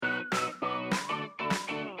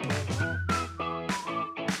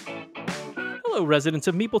Hello, residents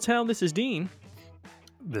of Meepletown. This is Dean.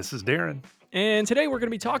 This is Darren. And today we're going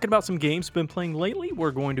to be talking about some games we've been playing lately.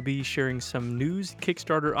 We're going to be sharing some news,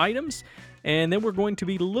 Kickstarter items, and then we're going to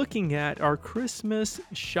be looking at our Christmas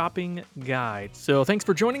shopping guide. So thanks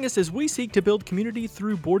for joining us as we seek to build community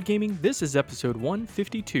through board gaming. This is episode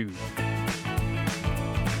 152.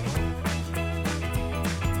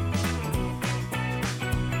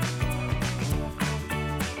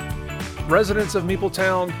 Residents of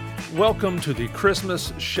Meepletown, welcome to the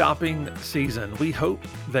Christmas shopping season. We hope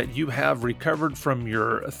that you have recovered from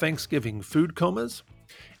your Thanksgiving food comas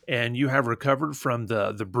and you have recovered from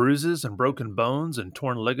the bruises and broken bones and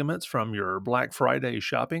torn ligaments from your Black Friday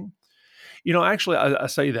shopping. You know, actually, I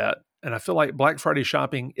say that, and I feel like Black Friday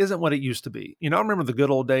shopping isn't what it used to be. You know, I remember the good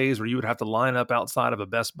old days where you would have to line up outside of a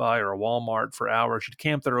Best Buy or a Walmart for hours. You'd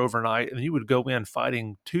camp there overnight, and you would go in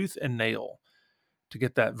fighting tooth and nail to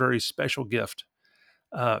get that very special gift.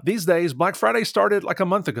 These days, Black Friday started like a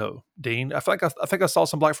month ago, Dean. I think I saw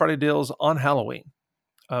some Black Friday deals on Halloween.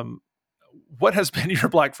 What has been your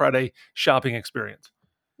Black Friday shopping experience?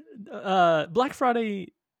 Black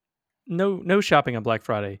Friday, no shopping on Black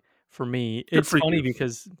Friday for me. Good It's for funny you.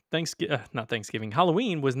 because not Thanksgiving,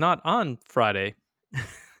 Halloween was not on Friday.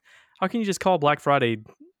 How can you just call Black Friday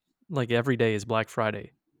like every day is Black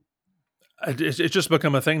Friday? It's just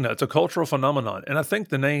become a thing now. It's a cultural phenomenon. And I think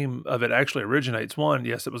the name of it actually originates, one,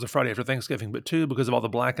 yes, it was a Friday after Thanksgiving, but two, because of all the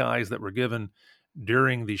black eyes that were given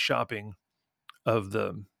during the shopping of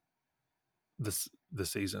the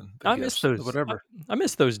season, the I miss gifts, the those. whatever. I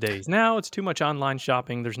miss those days. Now it's too much online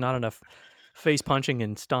shopping. There's not enough face punching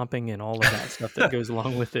and stomping and all of that stuff that goes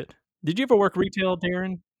along with it. Did you ever work retail,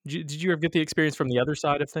 Darren? Did you ever get the experience from the other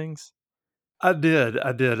side of things? I did.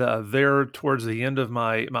 There towards the end of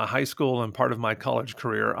my high school and part of my college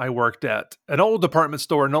career, I worked at an old department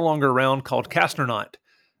store no longer around called Castornot.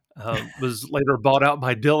 Was later bought out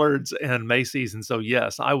by Dillard's and Macy's. And so,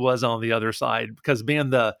 yes, I was on the other side because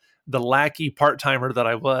being the lackey part-timer that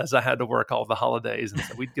I was, I had to work all the holidays. And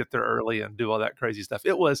so we'd get there early and do all that crazy stuff.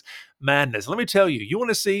 It was madness. Let me tell you, you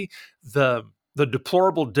want to see the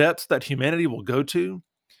deplorable depths that humanity will go to?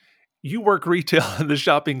 You work retail in the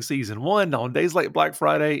shopping season, one on days like Black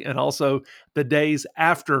Friday and also the days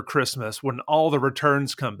after Christmas when all the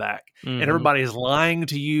returns come back and Mhm. everybody is lying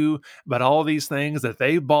to you about all these things that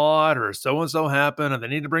they bought or so-and-so happened and they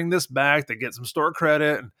need to bring this back to get some store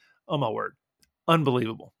credit. And oh my word,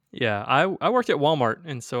 unbelievable. Yeah, I worked at Walmart,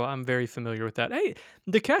 and so I'm very familiar with that. Hey,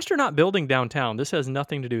 the Castronaut building downtown, this has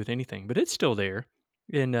nothing to do with anything, but it's still there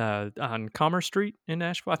in on Commerce Street in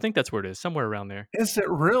Nashville. I think that's where it is, somewhere around there. Is it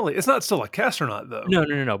really? It's not still a Castornot though.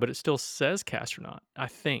 No, but it still says Castronaut, I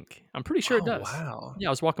think. I'm pretty sure it Oh, does. wow. Yeah,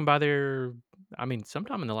 I was walking by there, I mean,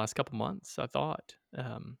 sometime in the last couple months, I thought.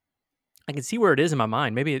 I can see where it is in my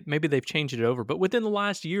mind. Maybe they've changed it over, but within the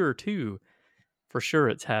last year or two, for sure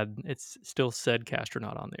it's still said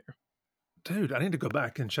Castronaut on there. Dude, I need to go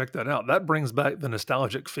back and check that out. That brings back the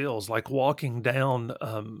nostalgic feels, like walking down,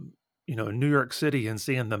 New York City and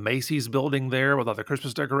seeing the Macy's building there with all the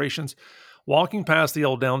Christmas decorations. Walking past the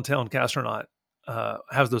old downtown Castronaut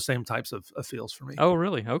has those same types of feels for me. Oh,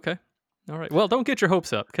 really? Okay. All right. Well, don't get your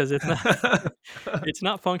hopes up because it's not it's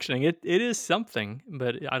not functioning. It is something,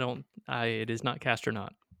 but it is not Castronaut.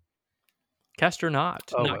 Castronaut,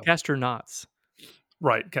 Oh, not well. Castronauts.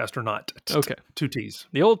 Right, Castronaut. Okay. Two T's.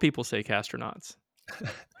 The old people say Castronauts.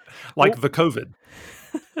 Like the COVID.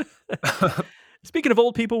 Speaking of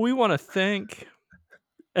old people, we want to thank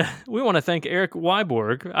Eric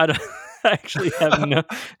Wyborg. I actually have no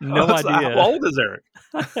idea. How old is Eric?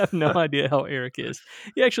 I have no idea how Eric is.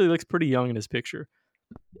 He actually looks pretty young in his picture.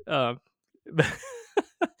 But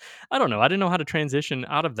I don't know. I didn't know how to transition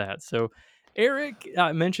out of that. So Eric,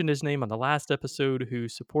 I mentioned his name on the last episode, who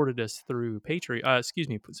supported us through Patreon.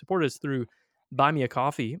 Supported us through Buy Me a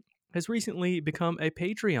Coffee, has recently become a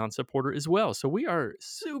Patreon supporter as well. So we are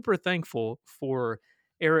super thankful for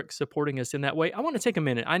Eric supporting us in that way. I want to take a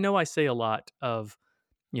minute. I know I say a lot of,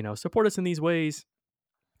 support us in these ways.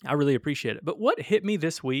 I really appreciate it. But what hit me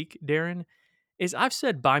this week, Darren, is I've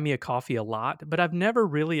said buy me a coffee a lot, but I've never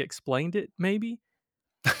really explained it, maybe.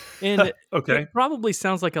 And Okay. it probably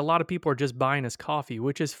sounds like a lot of people are just buying us coffee,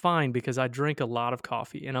 which is fine because I drink a lot of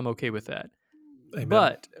coffee and I'm okay with that. Amen.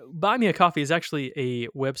 But Buy Me a Coffee is actually a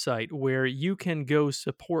website where you can go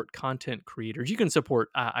support content creators. You can support,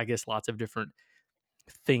 I guess, lots of different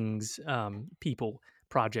things, people,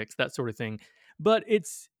 projects, that sort of thing. But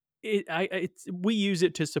we use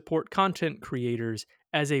it to support content creators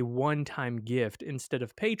as a one-time gift instead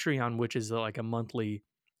of Patreon, which is like a monthly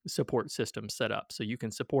support system set up. So you can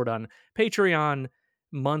support on Patreon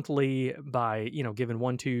monthly by, giving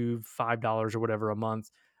one to $5 or whatever a month.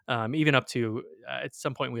 Even up to at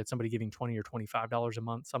some point we had somebody giving 20 or $25 a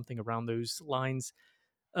month, something around those lines.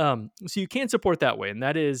 So you can support that way, and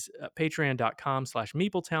that is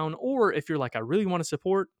patreon.com/meepletown. Or if you're like, I really want to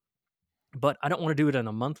support, but I don't want to do it on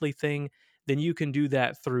a monthly thing, then you can do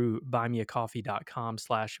that through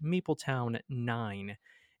buymeacoffee.com/meepletown9.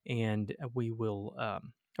 And we will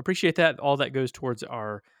appreciate that. All that goes towards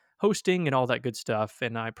our hosting and all that good stuff.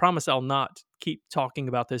 And I promise I'll not keep talking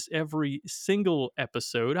about this every single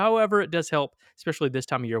episode. However, it does help, especially this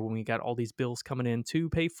time of year when we got all these bills coming in to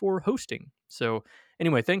pay for hosting. So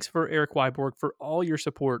anyway, thanks for Eric Weiborg for all your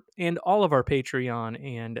support and all of our Patreon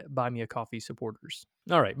and Buy Me a Coffee supporters.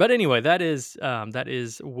 All right, but anyway, that is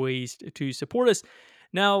ways to support us.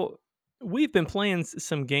 Now, we've been playing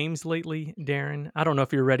some games lately, Darren. I don't know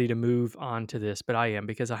if you're ready to move on to this, but I am,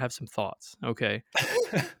 because I have some thoughts. Okay.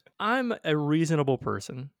 I'm a reasonable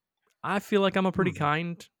person. I feel like I'm a pretty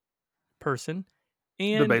kind person,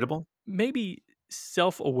 and Debatable. maybe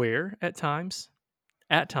self-aware at times.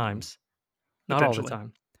 At times, not all the Potentially.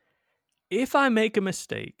 time. If I make a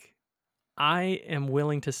mistake, I am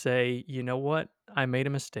willing to say, you know what? I made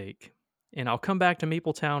a mistake. And I'll come back to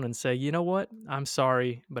Meepletown and say, you know what? I'm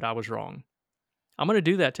sorry, but I was wrong. I'm going to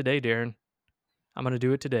do that today, Darren. I'm going to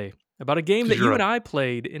do it today. About a game that Because you're you and I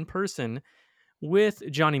played in person with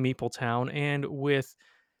Johnny Meepletown and with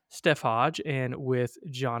Steph Hodge and with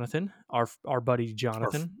Jonathan, our buddy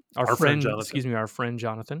Jonathan, our friend Jonathan. our friend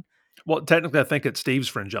Jonathan. Well, technically, I think it's Steve's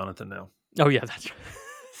friend Jonathan now. Oh, yeah, that's right.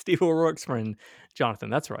 Steve O'Rourke's friend Jonathan.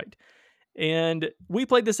 That's right. And we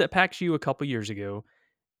played this at PAX U a couple years ago.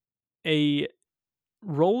 A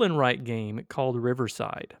roll and write game called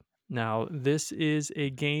Riverside. Now, this is a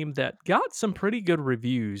game that got some pretty good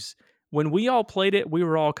reviews. When we all played it, we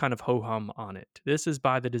were all kind of ho-hum on it. This is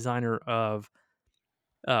by the designer of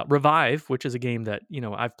Revive, which is a game that,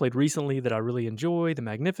 I've played recently that I really enjoy, The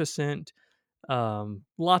Magnificent,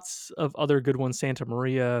 lots of other good ones, Santa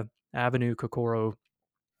Maria, Avenue, Kokoro.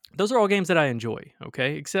 Those are all games that I enjoy,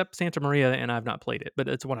 okay? Except Santa Maria, and I've not played it, but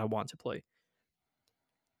it's one I want to play.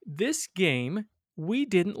 This game we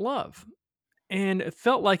didn't love, and it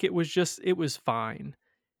felt like it was fine.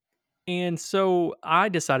 And so I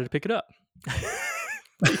decided to pick it up.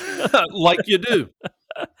 Like you do.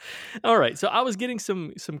 All right, so I was getting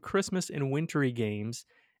some Christmas and wintry games,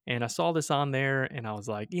 and I saw this on there, and I was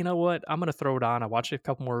like, you know what? I'm gonna throw it on. I watched a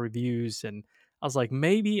couple more reviews, and I was like,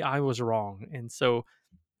 maybe I was wrong. And so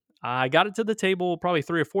I got it to the table probably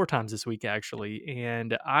 3 or 4 times this week, actually,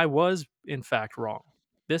 and I was, in fact, wrong.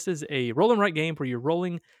 This is a roll and write game where you're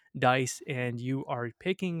rolling dice and you are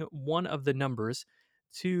picking one of the numbers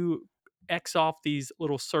to X off these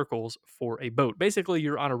little circles for a boat. Basically,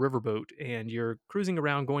 you're on a riverboat and you're cruising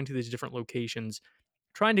around going to these different locations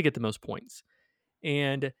trying to get the most points.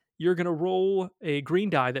 And you're going to roll a green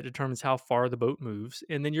die that determines how far the boat moves.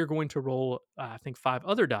 And then you're going to roll, I think, 5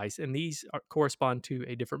 other dice, and these correspond to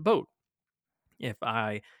a different boat. If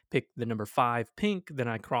I pick the number 5 pink, then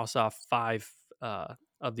I cross off 5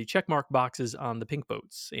 of the checkmark boxes on the pink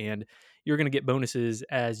boats. And you're going to get bonuses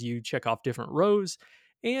as you check off different rows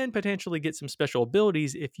and potentially get some special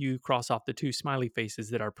abilities if you cross off the 2 smiley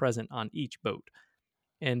faces that are present on each boat.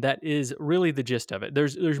 And that is really the gist of it.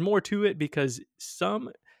 There's more to it because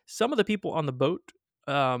some of the people on the boat,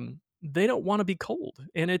 they don't want to be cold,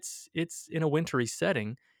 and it's in a wintry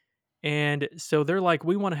setting. And so they're like,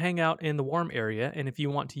 we want to hang out in the warm area, and if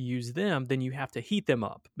you want to use them, then you have to heat them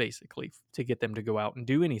up, basically, to get them to go out and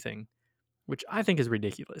do anything, which I think is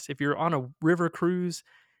ridiculous. If you're on a river cruise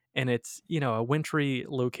and it's, a wintry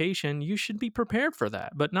location, you should be prepared for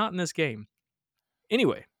that, but not in this game.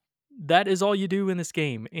 Anyway, that is all you do in this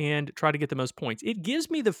game, and try to get the most points. It gives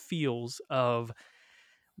me the feels of,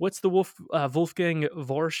 what's the Wolfgang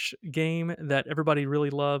Warsch game that everybody really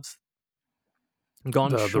loves?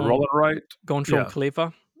 The roll and write. Gone schon Yeah.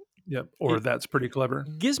 clever. Yep. Or That's Pretty Clever.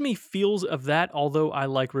 Gives me feels of that, although I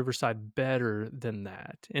like Riverside better than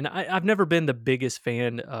that. And I've never been the biggest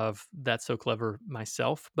fan of That's So Clever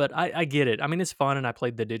myself, but I get it. I mean, it's fun, and I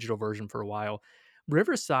played the digital version for a while.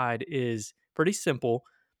 Riverside is pretty simple,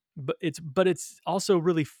 but it's also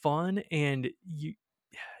really fun, and you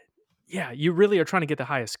really are trying to get the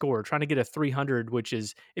highest score, trying to get a 300, which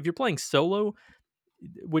is, if you're playing solo,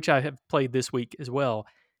 which I have played this week as well,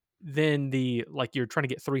 then you're trying to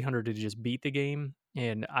get 300 to just beat the game.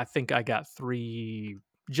 And I think I got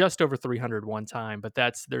just over 300 one time, but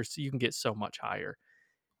you can get so much higher.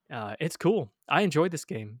 It's cool. I enjoyed this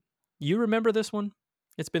game. You remember this one?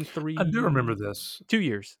 It's been I do remember this. 2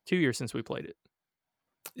 years since we played it.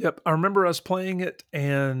 Yep. I remember us playing it,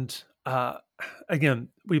 and uh, again,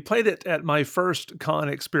 we played it at my first con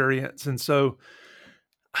experience. And so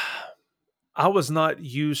I was not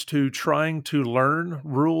used to trying to learn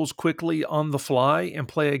rules quickly on the fly and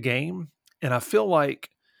play a game. And I feel like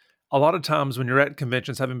a lot of times when you're at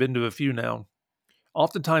conventions, having been to a few now,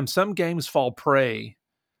 oftentimes some games fall prey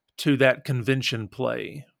to that convention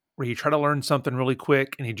play where you try to learn something really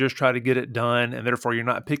quick and you just try to get it done. And therefore, you're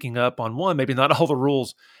not picking up on one, maybe not all the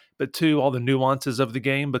rules, but two, all the nuances of the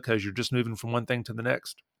game because you're just moving from one thing to the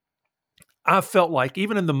next. I felt like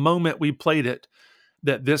even in the moment we played it,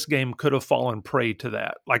 that this game could have fallen prey to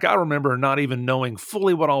that. Like I remember not even knowing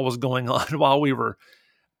fully what all was going on while we were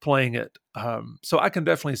playing it. So I can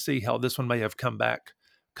definitely see how this one may have come back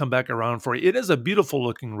around for you. It is a beautiful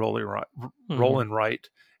looking roll Mhm. and write,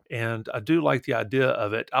 and I do like the idea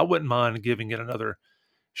of it. I wouldn't mind giving it another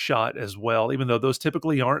shot as well, even though those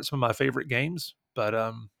typically aren't some of my favorite games. But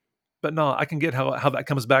no, I can get how that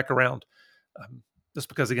comes back around. Um, just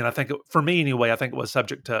because again, I think for me anyway, I think it was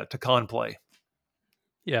subject to con play.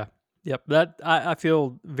 Yeah. Yep. That I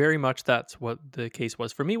feel very much that's what the case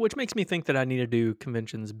was for me, which makes me think that I need to do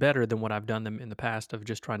conventions better than what I've done them in the past of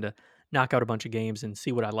just trying to knock out a bunch of games and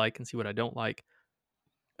see what I like and see what I don't like.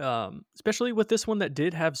 Especially with this one that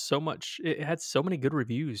did have so much, it had so many good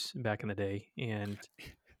reviews back in the day, and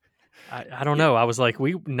I don't Yeah, know. I was like,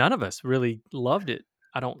 we none of us really loved it.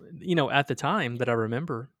 I don't, at the time that I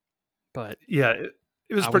remember, but yeah,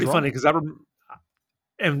 it was I was pretty funny wrong. because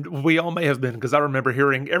and we all may have been because I remember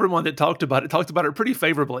hearing everyone that talked about it pretty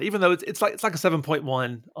favorably, even though it's like a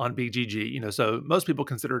 7.1 on BGG, so most people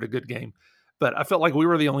consider it a good game. But I felt like we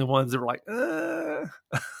were the only ones that were like, on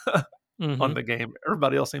Hmm. the game.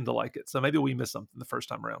 Everybody else seemed to like it. So maybe we missed something the first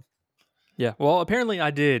time around. Yeah. Well, apparently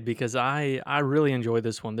I did because I really enjoyed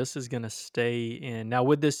this one. This is gonna stay in now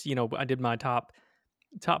with this. I did my top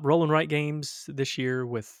roll and write games this year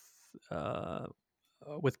uh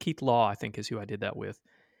with Keith Law. I think is who I did that with.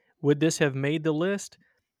 Would this have made the list?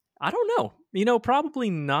 I don't know. Probably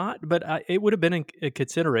not, but it would have been in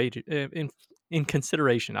consideration. In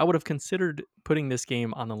consideration, I would have considered putting this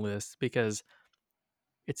game on the list because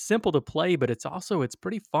it's simple to play, but it's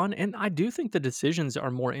pretty fun, and I do think the decisions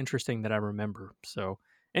are more interesting than I remember. So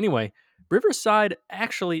anyway, Riverside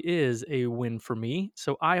actually is a win for me.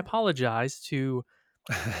 So I apologize to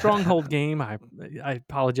Stronghold Game. I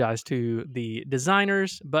apologize to the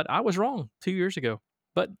designers, but I was wrong 2 years ago.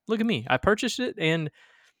 But look at me, I purchased it, and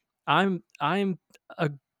I'm a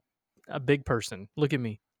a big person. Look at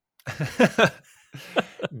me.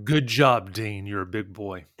 Good job, Dean. You're a big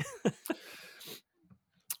boy.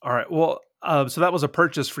 All right. Well, so that was a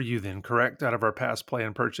purchase for you then, correct? Out of our past play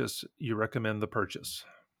and purchase, you recommend the purchase.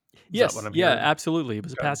 Is that what Yes, I'm yeah, hearing? absolutely. It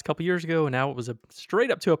was a Okay. past couple years ago, and now it was a straight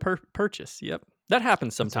up to a purchase. Yep, that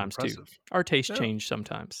happens That's sometimes too. impressive. Our tastes Yeah. change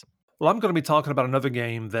sometimes. Well, I'm going to be talking about another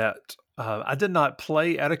game that I did not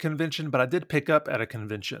play at a convention, but I did pick up at a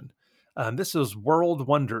convention. This is World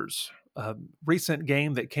Wonders, a recent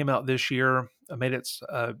game that came out this year. Made its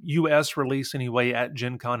US release anyway at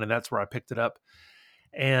Gen Con, and that's where I picked it up.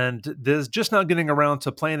 And there's just now getting around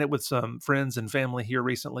to playing it with some friends and family here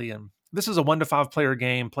recently. And this is a 1 to 5 player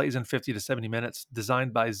game, plays in 50 to 70 minutes,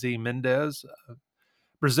 designed by Z Mendez,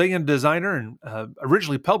 Brazilian designer, and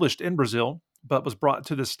originally published in Brazil, but was brought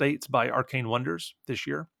to the States by Arcane Wonders this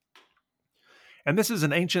year. And this is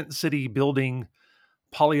an ancient city building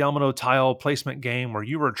polyomino tile placement game where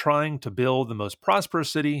you are trying to build the most prosperous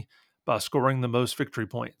city by scoring the most victory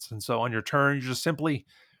points. And so on your turn, you just simply,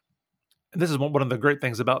 and this is one of the great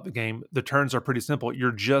things about the game, the turns are pretty simple.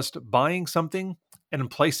 You're just buying something and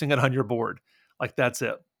placing it on your board. Like that's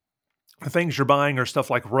it. The things you're buying are stuff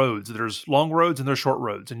like roads. There's long roads and there's short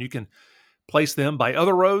roads, and you can place them by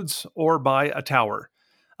other roads or by a tower.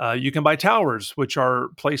 You can buy towers, which are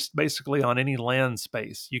placed basically on any land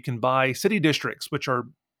space. You can buy city districts, which are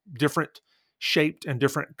different shaped and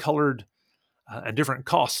different colored and different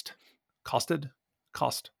cost.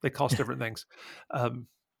 They cost different things. Um,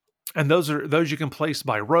 and those you can place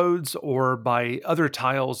by roads or by other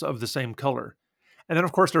tiles of the same color. And then,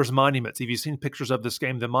 of course, there's monuments. If you've seen pictures of this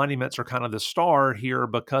game, the monuments are kind of the star here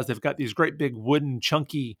because they've got these great big wooden,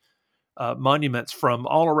 chunky monuments from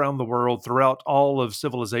all around the world throughout all of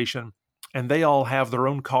civilization. And they all have their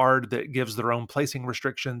own card that gives their own placing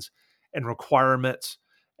restrictions and requirements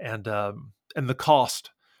and the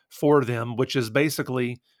cost for them, which is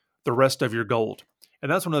basically the rest of your gold. And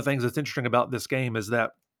that's one of the things that's interesting about this game is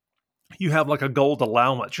that you have like a gold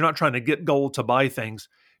allowance. You're not trying to get gold to buy things.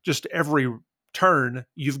 Just every turn,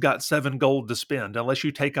 you've got 7 gold to spend, unless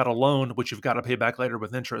you take out a loan, which you've got to pay back later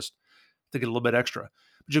with interest to get a little bit extra.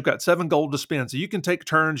 But you've got 7 gold to spend. So you can take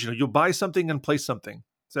turns, you'll buy something and place something.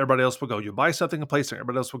 So everybody else will go. You buy something and place it,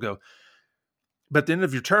 everybody else will go. But at the end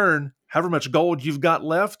of your turn, however much gold you've got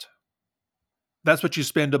left, that's what you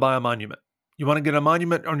spend to buy a monument. You want to get a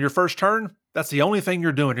monument on your first turn? That's the only thing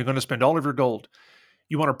you're doing. You're going to spend all of your gold.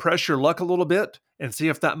 You want to press your luck a little bit and see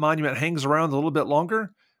if that monument hangs around a little bit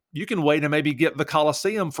longer? You can wait and maybe get the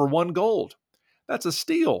Colosseum for 1 gold. That's a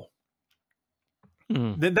steal.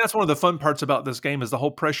 Then that's one of the fun parts about this game is the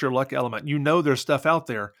whole press your luck element. You know there's stuff out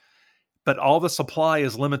there, but all the supply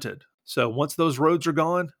is limited. So once those roads are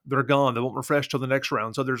gone, they're gone. They won't refresh till the next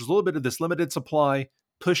round. So there's a little bit of this limited supply,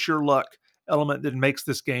 push your luck element that makes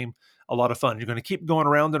this game a lot of fun. You're going to keep going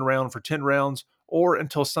around and around for 10 rounds or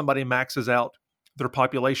until somebody maxes out their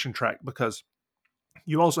population track, because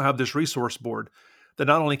you also have this resource board that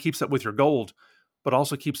not only keeps up with your gold, but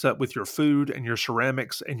also keeps up with your food and your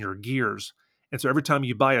ceramics and your gears. And so every time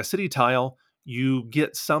you buy a city tile, you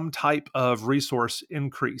get some type of resource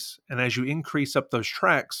increase. And as you increase up those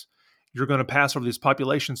tracks, you're going to pass over these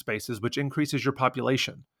population spaces, which increases your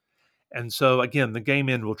population. And so again, the game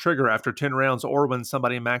end will trigger after 10 rounds or when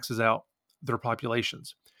somebody maxes out their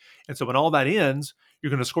populations. And so when all that ends, you're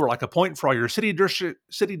going to score like a point for all your city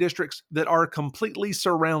districts that are completely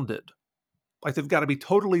surrounded. Like they've got to be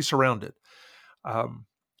totally surrounded.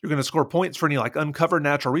 You're going to score points for any like uncovered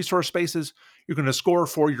natural resource spaces. You're going to score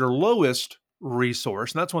for your lowest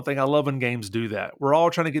resource. And that's one thing I love when games do that. We're all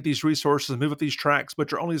trying to get these resources, move up these tracks,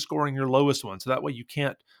 but you're only scoring your lowest one. So that way you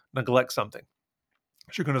can't neglect something.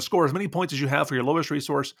 So you're going to score as many points as you have for your lowest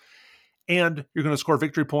resource, and you're going to score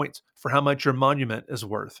victory points for how much your monument is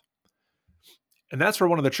worth. And that's where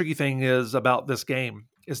one of the tricky thing is about this game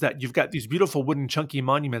is that you've got these beautiful wooden chunky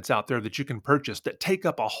monuments out there that you can purchase that take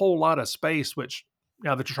up a whole lot of space, which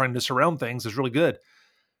now that you're trying to surround things is really good.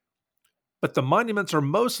 But the monuments are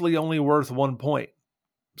mostly only worth 1 point.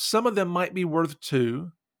 Some of them might be worth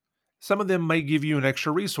 2. Some of them may give you an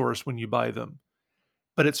extra resource when you buy them.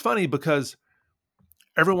 But it's funny because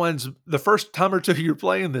the first time or two you're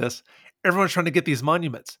playing this, everyone's trying to get these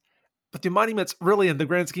monuments. But the monuments really, in the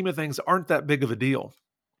grand scheme of things, aren't that big of a deal.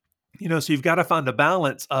 So you've got to find a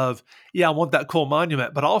balance of, I want that cool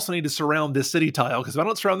monument, but I also need to surround this city tile, because if I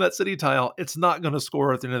don't surround that city tile, it's not going to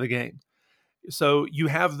score at the end of the game. So you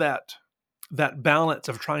have that balance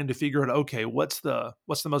of trying to figure out, okay, what's the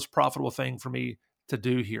most profitable thing for me to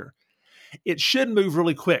do here? It should move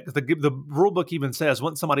really quick. The rule book even says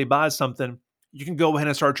once somebody buys something, you can go ahead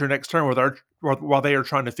and start your next turn while they are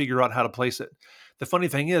trying to figure out how to place it. The funny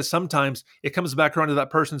thing is sometimes it comes back around to that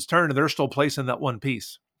person's turn and they're still placing that one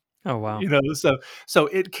piece. Oh, wow. So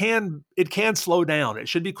it can slow down. It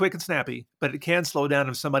should be quick and snappy, but it can slow down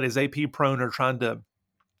if somebody's AP prone or trying to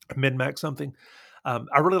min-max something.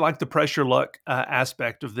 I really like the pressure luck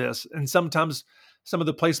aspect of this. And sometimes some of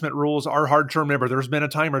the placement rules are hard to remember. There's been a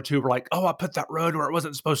time or two where like, I put that road where it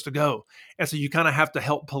wasn't supposed to go. And so you kind of have to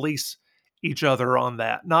help police each other on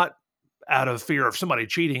that, not out of fear of somebody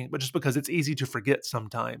cheating, but just because it's easy to forget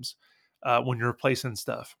sometimes when you're placing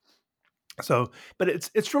stuff. So, but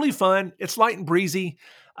it's really fun. It's light and breezy.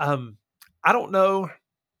 I don't know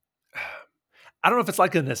if it's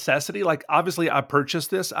like a necessity. Like obviously I purchased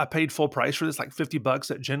this. I paid full price for this, like $50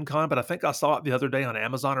 at Gen Con, but I think I saw it the other day on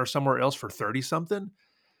Amazon or somewhere else for 30 something.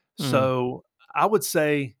 So I would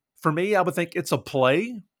say for me, I would think it's a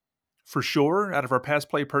play for sure out of our past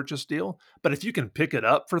play purchase deal. But if you can pick it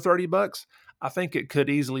up for $30, I think it could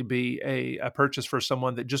easily be a purchase for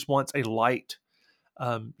someone that just wants a light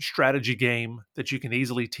strategy game that you can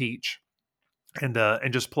easily teach and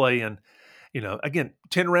just play. And, again,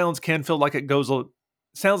 10 rounds can feel like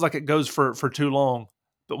sounds like it goes for too long,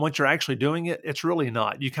 but once you're actually doing it, it's really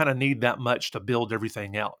not. You kind of need that much to build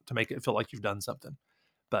everything out to make it feel like you've done something.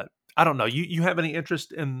 But I don't know. You have any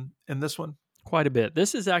interest in this one? Quite a bit.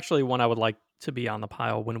 This is actually one I would like to be on the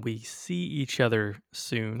pile when we see each other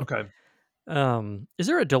soon. Okay. Is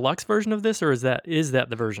there a deluxe version of this, or is that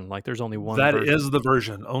the version? Like there's only one That version? is the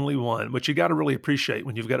version, only one, which you got to really appreciate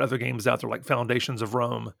when you've got other games out there like Foundations of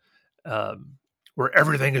Rome, where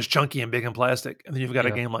everything is chunky and big and plastic. And then you've got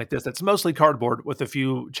a game like this that's mostly cardboard with a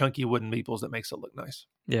few chunky wooden meeples that makes it look nice.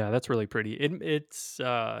 Yeah, that's really pretty.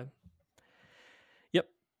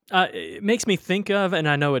 It makes me think of, and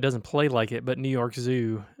I know it doesn't play like it, but New York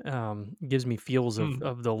Zoo gives me feels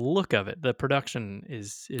of the look of it. The production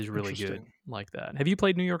is really good like that. Have you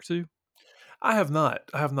played New York Zoo? I have not,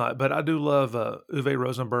 but I do love Uwe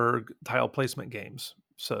Rosenberg tile placement games.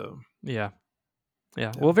 So yeah.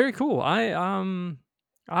 Well, very cool.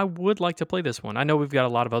 I would like to play this one. I know we've got a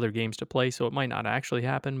lot of other games to play, so it might not actually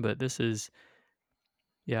happen, but this is,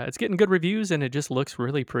 it's getting good reviews and it just looks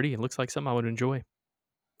really pretty. It looks like something I would enjoy.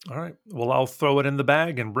 All right. Well, I'll throw it in the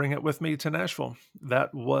bag and bring it with me to Nashville.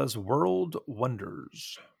 That was World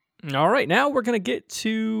Wonders. All right, now we're going to get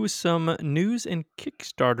to some news and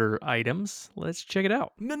Kickstarter items. Let's check it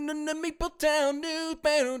out. Maple Town News.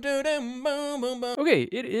 Okay,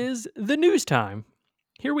 it is the news time.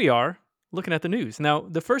 Here we are looking at the news. Now,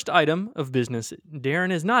 the first item of business,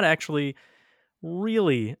 Darren, is not actually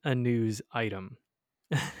really a news item.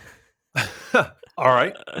 All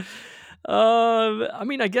right. I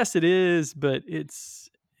mean, I guess it is, but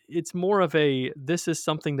it's more of a this is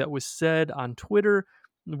something that was said on Twitter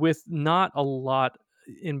with not a lot,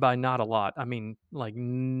 and by not a lot, I mean like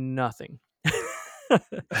nothing.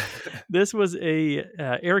 This was a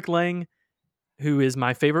Eric Lang, who is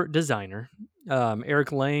my favorite designer.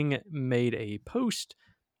 Eric Lang made a post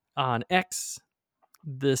on X.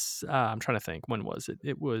 This I'm trying to think, when was it?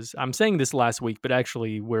 It was, I'm saying this last week, but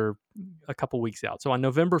actually we're a couple weeks out. So on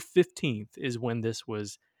November 15th is when this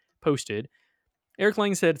was posted. Eric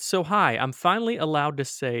Lang said, "So hi, I'm finally allowed to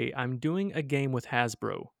say I'm doing a game with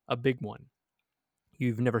Hasbro, a big one.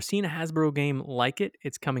 You've never seen a Hasbro game like it.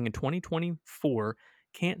 It's coming in 2024.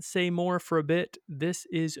 Can't say more for a bit. This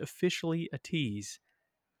is officially a tease."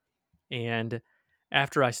 And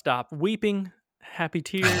after I stopped weeping, happy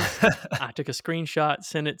tears, I took a screenshot,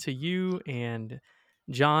 sent it to you and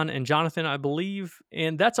John and Jonathan, I believe,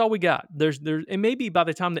 and that's all we got. And maybe by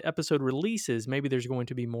the time the episode releases, maybe there's going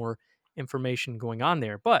to be more information going on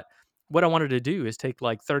there. But what I wanted to do is take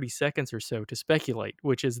like 30 seconds or so to speculate,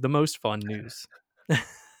 which is the most fun news.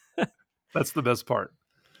 That's the best part.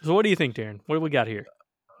 So what do you think, Darren? What do we got here?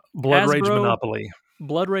 Blood Rage Hasbro- Monopoly.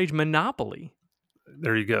 Blood Rage Monopoly.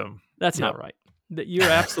 There you go. That's Yep. not right. You're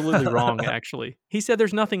absolutely wrong, actually. He said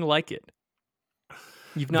there's nothing like it.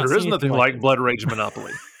 You've not There is seen nothing anything like it. Blood Rage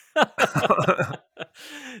Monopoly.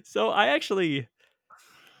 So I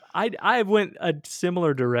went a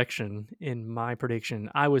similar direction in my prediction.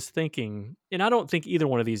 I was thinking, and I don't think either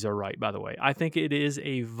one of these are right, by the way. I think it is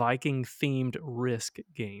a Viking-themed Risk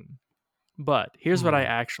game. But here's what I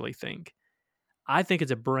actually think. I think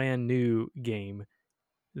it's a brand new game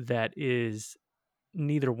that is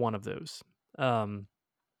neither one of those.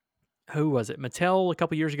 Who was it? Mattel a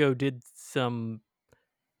couple years ago did some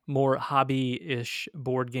more hobby-ish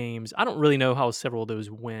board games. I don't really know how several of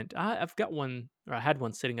those went. I've got one, or I had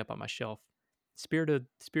one sitting up on my shelf. Spirit of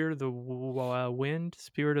the Wind,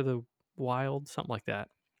 Spirit of the Wild, something like that.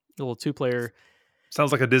 A little 2-player.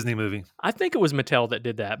 Sounds like a Disney movie. I think it was Mattel that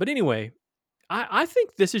did that. But anyway, I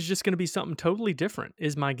think this is just going to be something totally different,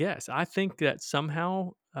 is my guess. I think that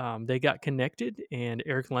somehow they got connected, and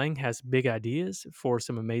Eric Lang has big ideas for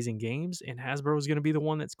some amazing games, and Hasbro is going to be the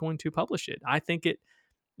one that's going to publish it. I think it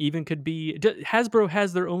even could be... Hasbro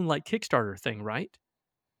has their own like Kickstarter thing, right?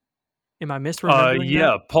 Am I misremembering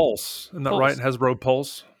Yeah, that? Pulse. Isn't that Pulse. right? Hasbro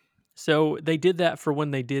Pulse. So they did that for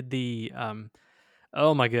when they did the...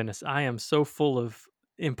 oh my goodness, I am so full of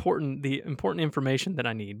important information that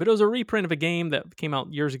I need. But it was a reprint of a game that came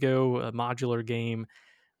out years ago, a modular game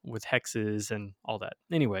with hexes and all that.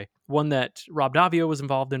 Anyway, one that Rob Davio was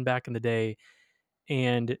involved in back in the day,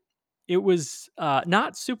 and it was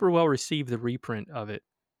not super well received, the reprint of it,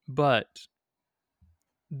 but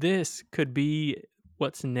this could be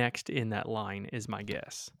what's next in that line, is my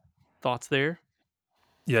guess. Thoughts there?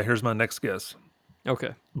 Yeah, here's my next guess.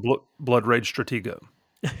 Okay. Blood Rage Stratego.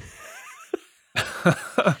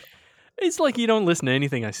 It's like you don't listen to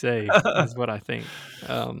anything I say, is what I think.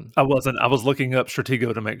 I wasn't. I was looking up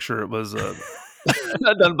Stratego to make sure it was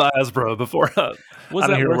not done by Hasbro before. Was I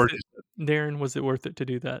didn't that hear a worth word. it, Darren? Was it worth it to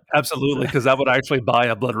do that? Absolutely, because I would actually buy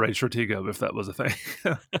a Blood Rage Stratego if that was a thing.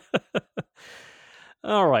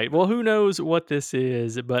 All right. Well, who knows what this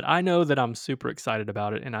is, but I know that I'm super excited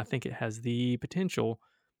about it, and I think it has the potential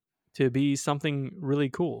to be something really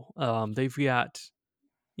cool. They've got,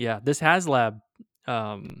 this HasLab.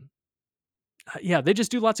 They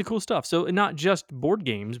just do lots of cool stuff. So not just board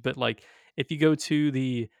games, but like if you go to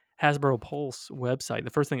the Hasbro Pulse website, the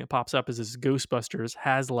first thing that pops up is this Ghostbusters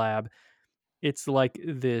HasLab. It's like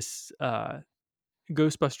this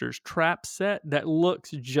Ghostbusters trap set that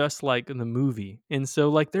looks just like the movie, and so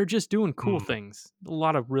like they're just doing cool things, a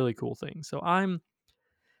lot of really cool things. So I'm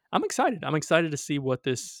excited. I'm excited to see what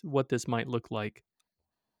this might look like.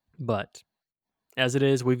 But as it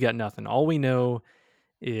is, we've got nothing. All we know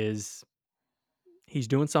is he's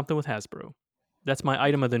doing something with Hasbro. That's my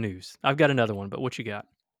item of the news. I've got another one, but what you got?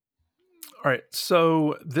 All right,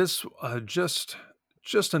 so this just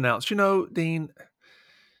announced. You know, Dean,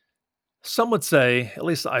 some would say, at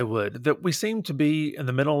least I would, that we seem to be in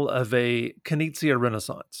the middle of a Knizia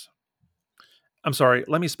Renaissance. I'm sorry,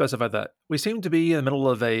 let me specify that. We seem to be in the middle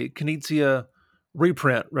of a Knizia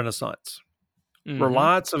reprint renaissance, where Mm-hmm.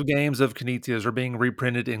 lots of games of Kinezia's are being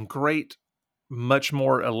reprinted in great, much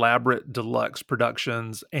more elaborate deluxe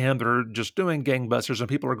productions, and they're just doing gangbusters, and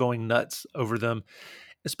people are going nuts over them,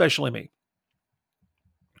 especially me.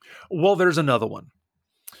 Well, there's another one.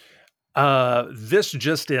 This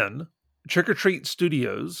just in, Trick or Treat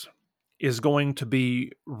Studios is going to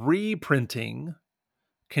be reprinting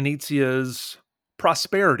Kinezia's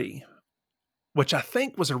Prosperity, which I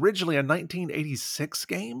think was originally a 1986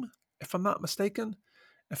 game, if I'm not mistaken,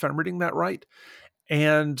 if I'm reading that right.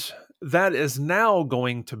 And that is now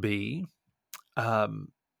going to be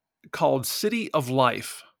called City of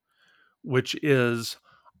Life, which is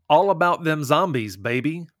all about them zombies,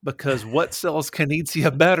 baby, because what sells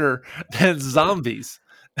Knizia better than zombies?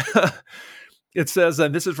 It says,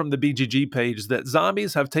 and this is from the BGG page, that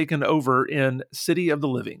zombies have taken over in City of the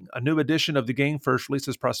Living. A new edition of the game first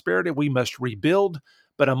releases Prosperity. We must rebuild,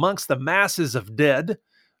 but amongst the masses of dead,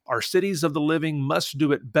 our cities of the living must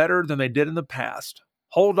do it better than they did in the past.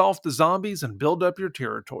 Hold off the zombies and build up your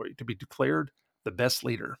territory to be declared the best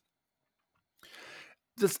leader.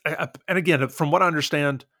 This, and again, from what I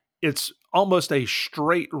understand, it's almost a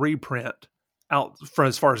straight reprint out for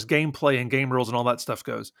as far as gameplay and game rules and all that stuff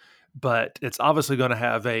goes. But it's obviously going to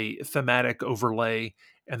have a thematic overlay,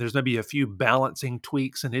 and there's maybe a few balancing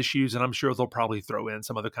tweaks and issues, and I'm sure they'll probably throw in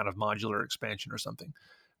some other kind of modular expansion or something.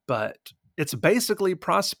 But it's basically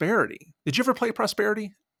Prosperity. Did you ever play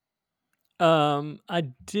Prosperity? I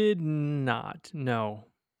did not. No,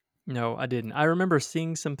 I didn't. I remember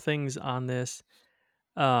seeing some things on this.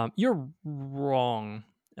 You're wrong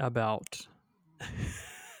about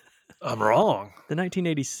I'm wrong. the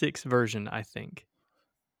 1986 version, I think.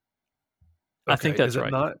 I think Okay, is that's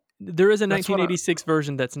it right. not? There is a That's what 1986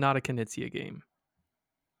 version that's not a Knizia game.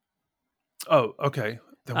 Oh, okay.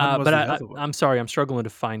 Then when was But the other one? I'm sorry, I'm struggling to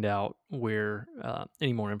find out where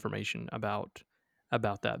any more information about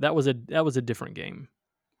that. That was a different game.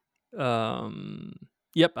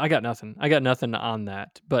 Yep, I got nothing. I got nothing on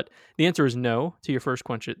that. But the answer is no to your first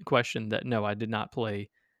question. That no, I did not play.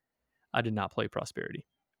 I did not play Prosperity.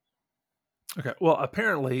 Okay. Well,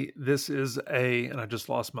 apparently this is and I just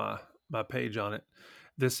lost my page on it.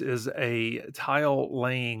 This is a tile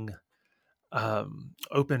laying,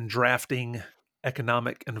 open drafting,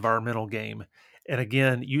 economic environmental game. And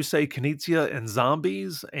again, you say Knizia and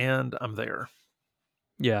zombies, and I'm there.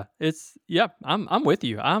 Yeah, I'm with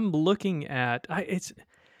you. I'm looking at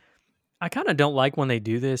I kind of don't like when they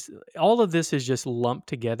do this. All of this is just lumped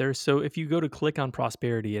together. So if you go to click on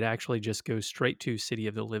Prosperity, it actually just goes straight to City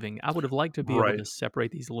of the Living. I would have liked to be able Right. to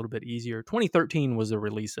separate these a little bit easier. 2013 was the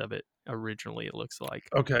release of it originally, it looks like.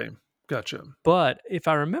 Okay. Gotcha. But if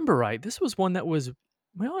I remember right, this was one that was,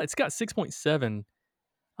 well, it's got 6.7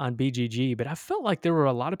 on BGG, but I felt like there were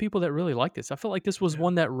a lot of people that really liked this. I felt like this was Yeah.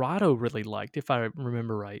 one that Rado really liked, if I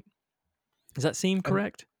remember right. Does that seem And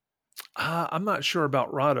correct? I'm not sure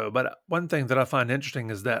about Rado, but one thing that I find interesting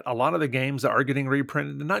is that a lot of the games that are getting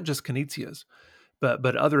reprinted, and not just Knizia's,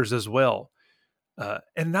 but others as well.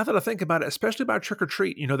 And now that I think about it, especially by Trick or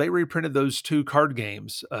Treat, they reprinted those two card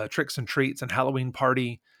games, Tricks and Treats and Halloween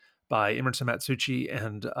Party by Emerson Matsuuchi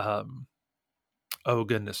and oh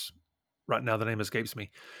goodness, right now the name escapes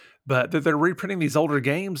me. But they're reprinting these older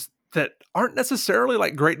games that aren't necessarily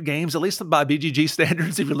like great games, at least by BGG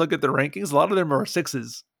standards. If you look at the rankings, a lot of them are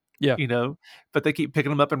sixes, Yeah. but they keep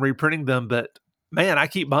picking them up and reprinting them. But man, I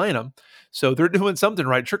keep buying them. So they're doing something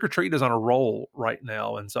right. Trick or Treat is on a roll right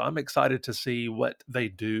now. And so I'm excited to see what they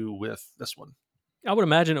do with this one. I would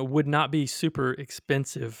imagine it would not be super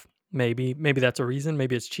expensive. Maybe that's a reason.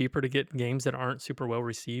 Maybe it's cheaper to get games that aren't super well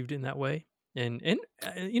received in that way. And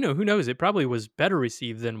who knows? It probably was better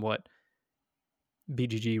received than what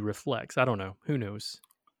BGG reflects. I don't know. Who knows?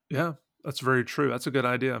 Yeah, that's very true. That's a good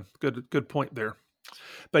idea. Good point there.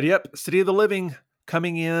 But yep, City of the Living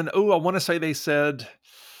coming in. Oh, I want to say they said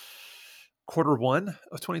Q1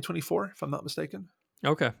 of 2024, if I'm not mistaken.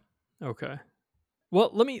 Okay.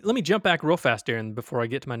 Well, let me jump back real fast, Darren, before I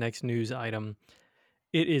get to my next news item.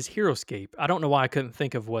 It is HeroScape. I don't know why I couldn't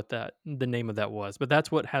think of what the name of that was, but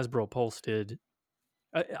that's what Hasbro Pulse did.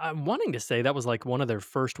 I'm wanting to say that was like one of their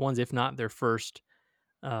first ones, if not their first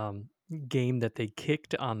game that they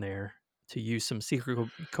kicked on there, to use some secret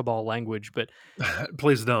cabal language. But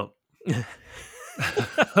Please don't. I this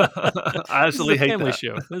is absolutely a hate family that.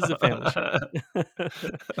 show. This is a family show.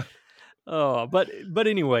 Oh, but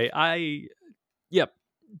anyway, yep.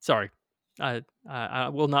 Sorry, I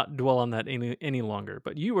will not dwell on that any longer.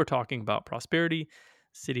 But you were talking about Prosperity,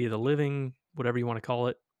 City of the Living, whatever you want to call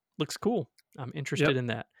it. Looks cool. I'm interested Yep. in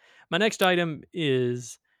that. My next item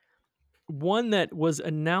is one that was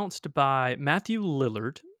announced by Matthew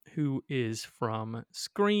Lillard, who is from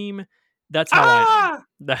Scream. That's how I Ah!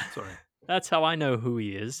 that, Sorry. that's how I know who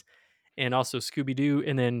he is, and also Scooby Doo,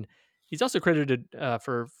 and then he's also credited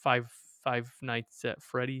for Five Nights at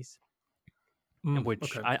Freddy's, and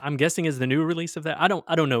which Okay. I'm guessing is the new release of that. I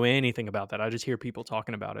don't know anything about that. I just hear people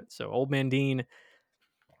talking about it. So Old Man Dean,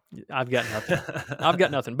 I've got nothing. I've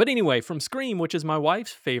got nothing. But anyway, from Scream, which is my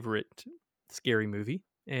wife's favorite scary movie,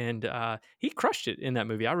 and he crushed it in that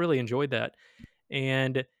movie. I really enjoyed that,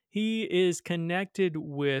 and he is connected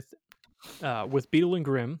with Beetle and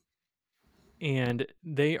Grimm, and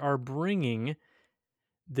they are bringing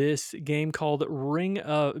this game called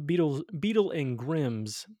Beetle and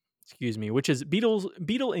Grimm's, excuse me, which is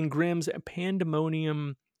Beetle and Grimm's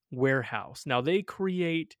Pandemonium Warehouse. Now they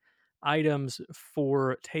create items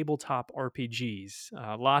for tabletop RPGs,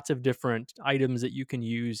 lots of different items that you can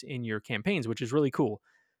use in your campaigns, which is really cool.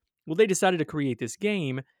 Well, they decided to create this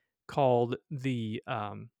game called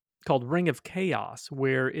called Ring of Chaos,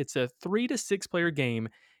 where it's a 3 to 6 player game.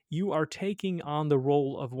 You are taking on the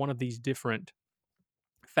role of one of these different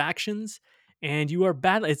factions, and you are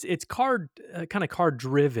battling. It's card kind of card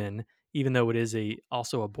driven, even though it is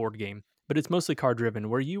also a board game, but it's mostly card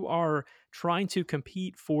driven, where you are trying to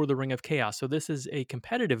compete for the Ring of Chaos. So this is a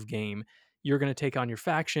competitive game. You're going to take on your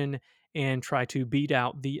faction and try to beat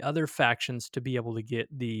out the other factions to be able to get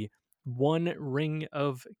the one Ring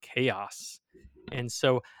of Chaos. And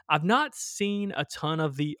so I've not seen a ton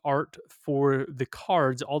of the art for the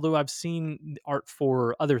cards, although I've seen art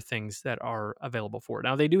for other things that are available for it.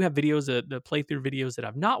 Now they do have videos, the playthrough videos that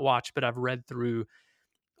I've not watched, but I've read through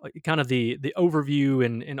kind of the overview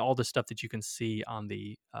and all the stuff that you can see on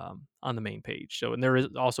the main page. So, and there is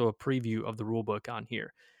also a preview of the rule book on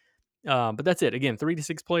here. But that's it. Again, 3 to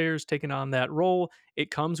 6 players taking on that role. It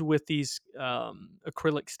comes with these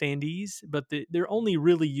acrylic standees, but they're only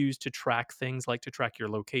really used to track things like to track your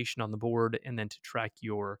location on the board and then to track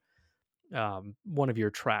your one of your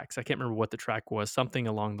tracks. I can't remember what the track was. Something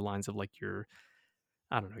along the lines of like your,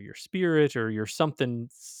 I don't know, your spirit or your something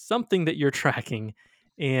that you're tracking.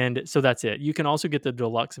 And so that's it. You can also get the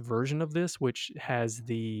deluxe version of this, which has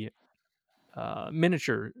the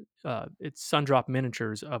miniature. It's Sundrop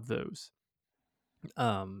miniatures of those.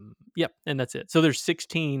 Yep, and that's it. So there's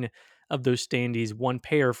 16 of those standees, one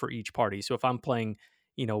pair for each party. So if I'm playing,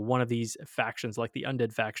 one of these factions like the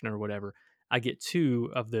undead faction or whatever, I get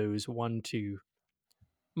 2 of those, one to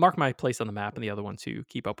mark my place on the map and the other one to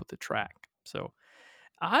keep up with the track. So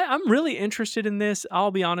I'm really interested in this.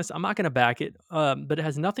 I'll be honest, I'm not going to back it, but it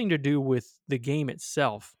has nothing to do with the game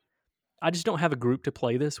itself. I just don't have a group to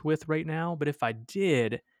play this with right now. But if I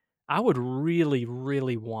did, I would really,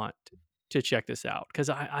 really want to check this out because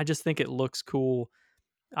I just think it looks cool.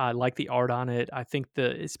 I like the art on it. I think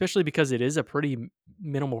especially because it is a pretty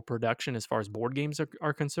minimal production as far as board games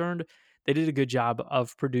are concerned. They did a good job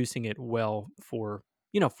of producing it well for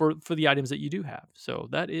for the items that you do have. So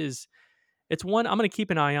it's one I'm going to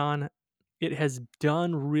keep an eye on. It has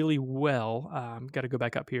done really well. Got to go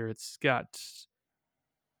back up here. It's got,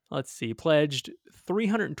 let's see, pledged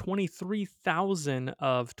 323,000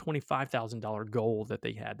 of $25,000 goal that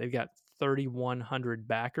they had. They've got 3,100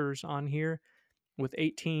 backers on here with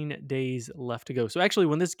 18 days left to go. So actually,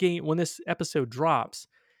 when this episode drops,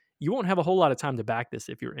 you won't have a whole lot of time to back this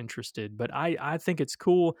if you're interested. But I think it's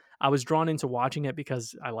cool. I was drawn into watching it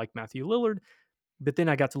because I like Matthew Lillard. But then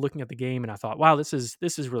I got to looking at the game and I thought, wow, this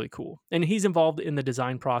is really cool. And he's involved in the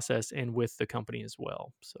design process and with the company as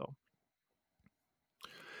well. So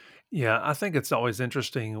Yeah, I think it's always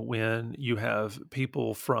interesting when you have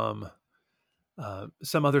people from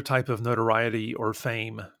some other type of notoriety or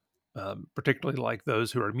fame, particularly like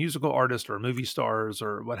those who are musical artists or movie stars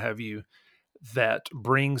or what have you, that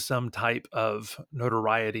bring some type of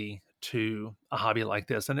notoriety to a hobby like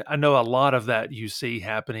this. And I know a lot of that you see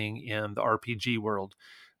happening in the RPG world,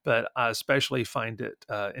 but I especially find it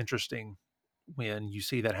interesting when you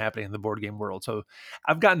see that happening in the board game world. So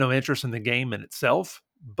I've got no interest in the game in itself,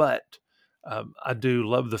 but I do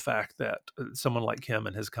love the fact that someone like him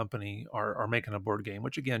and his company are making a board game,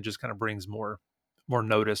 which again just kind of brings more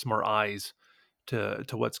notice, more eyes to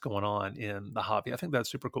what's going on in the hobby. I think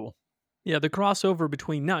that's super cool. yeah, the crossover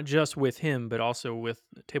between not just with him, but also with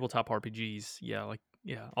tabletop RPGs. Yeah,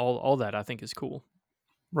 all that I think is cool.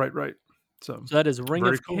 Right, right. So So that is Ring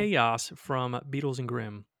very of cool. Chaos from Beetle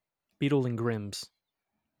and Grimm's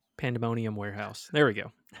Pandemonium Warehouse. There we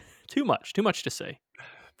go. Too much to say.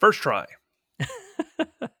 First try.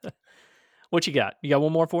 What you got? You got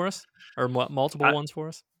one more for us, or multiple I, ones for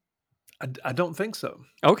us? I don't think so.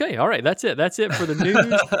 Okay, all right, that's it. That's it for the news.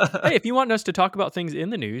 Hey, if you want us to talk about things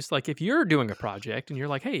in the news, like if you're doing a project and you're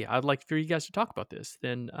like, "Hey, I'd like for you guys to talk about this,"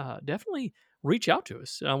 then definitely reach out to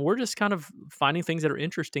us. We're just kind of finding things that are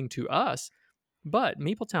interesting to us, but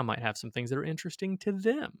Meepletown might have some things that are interesting to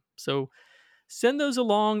them. So send those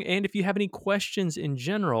along. And if you have any questions in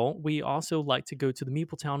general, we also like to go to the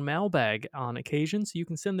Meepletown mailbag on occasion. So you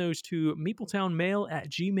can send those to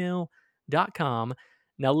meepletownmail@gmail.com.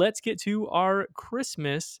 Now let's get to our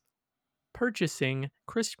Christmas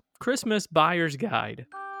Christmas buyer's guide.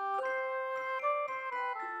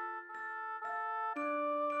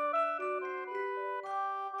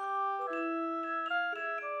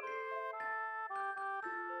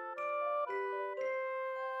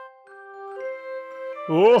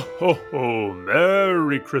 Oh, ho, ho.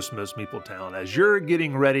 Merry Christmas, Meepletown. As you're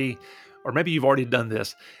getting ready, or maybe you've already done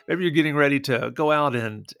this, maybe you're getting ready to go out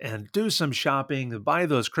and do some shopping, buy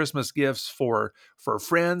those Christmas gifts for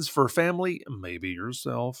friends, for family, maybe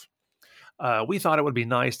yourself. We thought it would be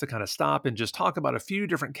nice to kind of stop and just talk about a few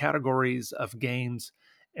different categories of games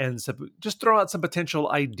and just throw out some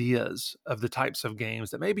potential ideas of the types of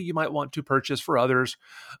games that maybe you might want to purchase for others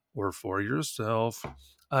or for yourself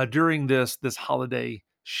during this holiday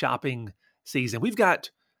shopping season. We've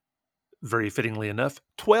got, very fittingly enough,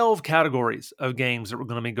 12 categories of games that we're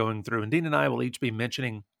going to be going through, and Dean and I will each be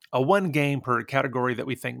mentioning a one game per category that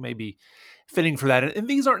we think may be fitting for that. And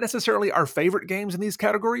these aren't necessarily our favorite games in these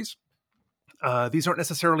categories. These aren't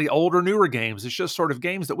necessarily old or newer games. It's just sort of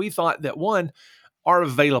games that we thought that one are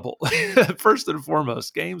available. First and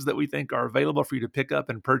foremost, games that we think are available for you to pick up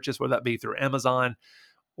and purchase, whether that be through Amazon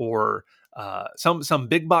or some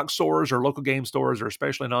big box stores or local game stores, or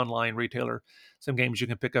especially an online retailer. Some games you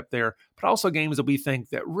can pick up there, but also games that we think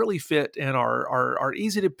that really fit and are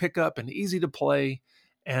easy to pick up and easy to play,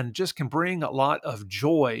 and just can bring a lot of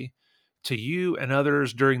joy to you and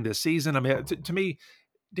others during this season. I mean, to me,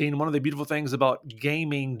 Dean, one of the beautiful things about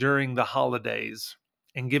gaming during the holidays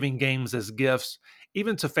and giving games as gifts,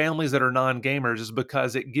 even to families that are non-gamers, is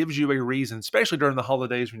because it gives you a reason, especially during the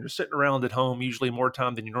holidays when you're sitting around at home, usually more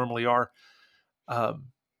time than you normally are. Um,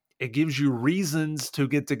 it gives you reasons to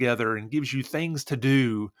get together and gives you things to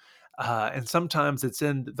do. And sometimes it's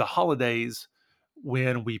in the holidays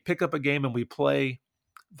when we pick up a game and we play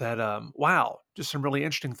that, wow, just some really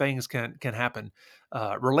interesting things can happen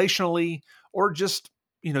relationally, or just,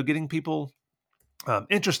 getting people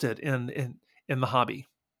interested in the hobby.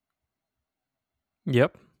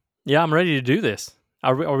 Yep. Yeah, I'm ready to do this.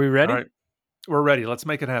 Are we All ready? right, we're ready. Let's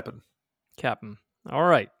make it happen. Captain. All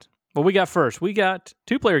right. What we got first? We got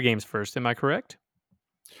two-player games first. Am I correct?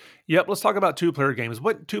 Yep, let's talk about two-player games.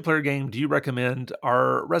 What two-player game do you recommend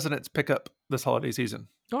our residents pick up this holiday season?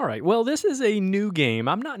 All right. Well, this is a new game.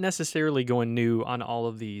 I'm not necessarily going new on all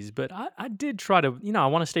of these, but I did try to, I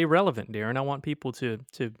want to stay relevant, Darren. I want people to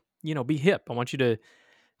be hip. I want you to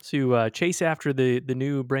chase after the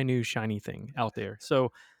new brand new shiny thing out there.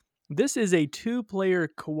 So this is a two-player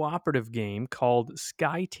cooperative game called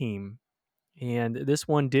Sky Team. And this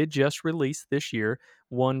one did just release this year.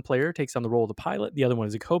 One player takes on the role of the pilot, the other one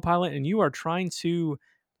is a co pilot, and you are trying to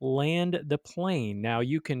land the plane. Now,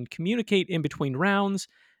 you can communicate in between rounds,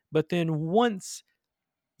 but then once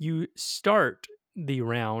you start the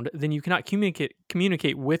round, then you cannot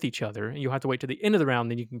communicate with each other. You have to wait to the end of the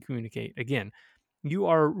round, then you can communicate again. You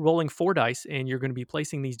are rolling 4 dice, and you're going to be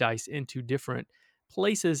placing these dice into different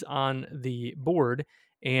places on the board,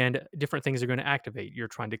 and different things are going to activate. You're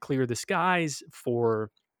trying to clear the skies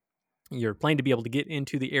for your plane to be able to get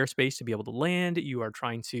into the airspace to be able to land. You are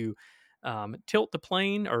trying to tilt the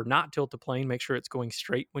plane or not tilt the plane, make sure it's going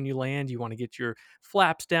straight when you land. You want to get your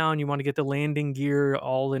flaps down. You want to get the landing gear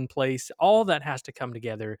all in place. All that has to come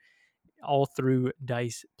together all through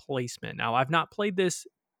dice placement. Now, I've not played this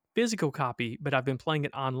physical copy, but I've been playing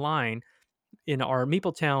it online in our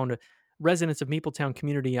Meepletown residents of Meepletown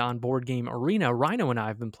community on Board Game Arena. Rhino and I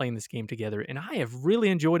have been playing this game together, and I have really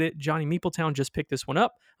enjoyed it. Johnny Meepletown just picked this one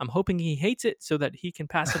up. I'm hoping he hates it so that he can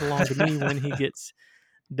pass it along to me when he gets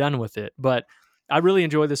done with it. But I really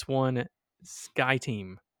enjoy this one, Sky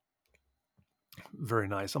Team. Very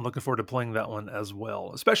nice. I'm looking forward to playing that one as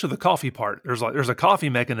well, especially the coffee part. There's a coffee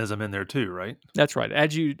mechanism in there too, right? That's right.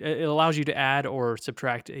 It allows you to add or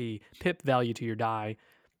subtract a pip value to your die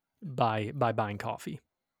by buying coffee.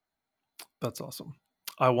 That's awesome.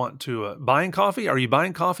 I want to buying coffee. Are you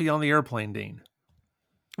buying coffee on the airplane, Dean?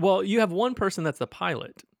 Well, you have one person that's the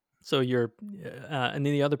pilot, so you're, and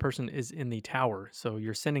then the other person is in the tower. So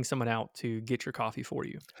you're sending someone out to get your coffee for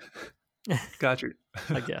you. Gotcha.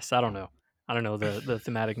 I guess I don't know the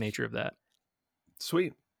thematic nature of that.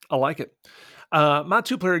 Sweet. I like it. My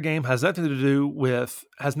two-player game has nothing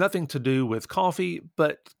to do with coffee,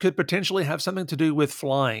 but could potentially have something to do with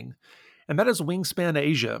flying, and that is Wingspan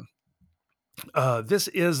Asia. This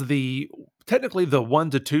is technically the 1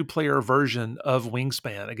 to 2 player version of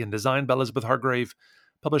Wingspan. Again, designed by Elizabeth Hargrave,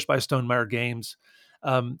 published by Stonemaier Games.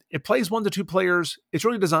 It plays 1 to 2 players. It's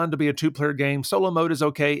really designed to be a 2-player game. Solo mode is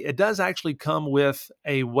okay. It does actually come with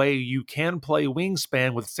a way you can play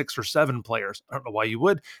Wingspan with 6 or 7 players. I don't know why you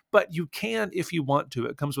would, but you can if you want to.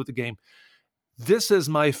 It comes with the game. This is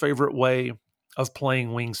my favorite way of playing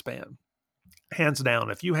Wingspan. Hands down.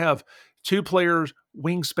 If you have 2 players,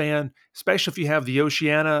 Wingspan, especially if you have the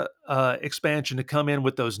Oceania expansion to come in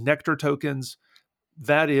with those Nectar tokens,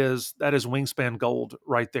 that is Wingspan gold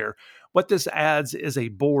right there. What this adds is a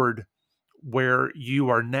board where you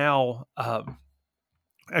are now,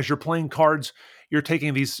 as you're playing cards, you're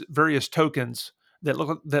taking these various tokens that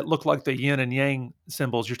look like the yin and yang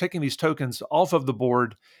symbols. You're taking these tokens off of the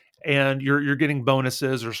board, and you're getting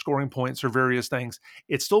bonuses or scoring points or various things.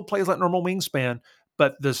 It still plays like normal Wingspan,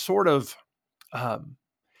 but the sort of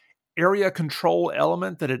area control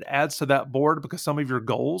element that it adds to that board, because some of your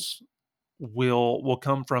goals will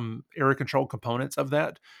come from area control components of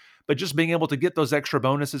that. But just being able to get those extra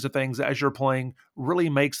bonuses and things as you're playing really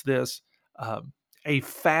makes this a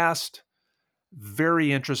fast,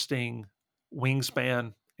 very interesting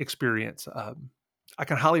Wingspan experience. I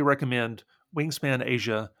can highly recommend Wingspan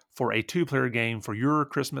Asia for a 2-player game for your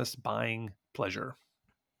Christmas buying pleasure.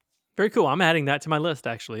 Very cool. I'm adding that to my list,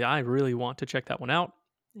 actually. I really want to check that one out.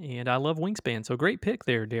 And I love Wingspan. So great pick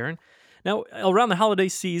there, Darren. Now, around the holiday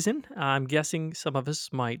season, I'm guessing some of us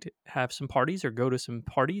might have some parties or go to some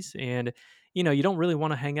parties. And, you don't really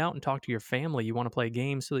want to hang out and talk to your family. You want to play a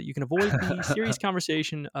game so that you can avoid the serious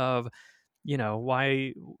conversation of,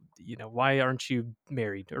 why aren't you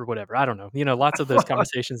married or whatever? I don't know. Lots of those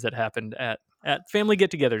conversations that happened at family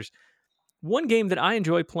get-togethers. One game that I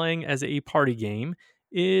enjoy playing as a party game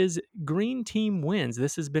is Green Team Wins.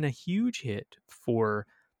 This has been a huge hit for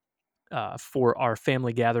our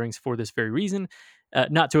family gatherings for this very reason.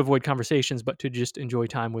 Not to avoid conversations, but to just enjoy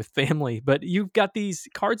time with family. But you've got these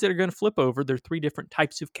cards that are going to flip over. There are 3 different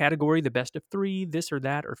types of category, the best of 3, this or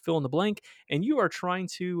that, or fill in the blank. And you are trying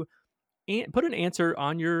to put an answer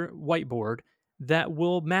on your whiteboard that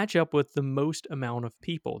will match up with the most amount of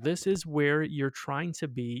people. This is where you're trying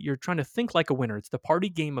to think like a winner. It's the party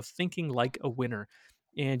game of thinking like a winner.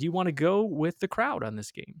 And you want to go with the crowd on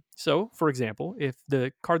this game. So, for example, if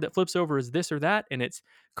the card that flips over is this or that, and it's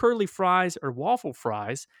curly fries or waffle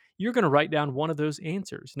fries, you're going to write down one of those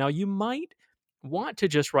answers. Now, you might want to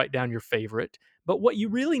just write down your favorite, but what you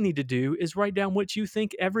really need to do is write down what you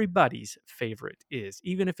think everybody's favorite is,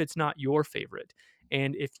 even if it's not your favorite.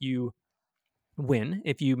 And if you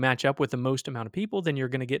match up with the most amount of people, then you're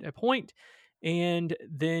going to get a point. And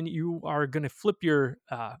then you are going to flip your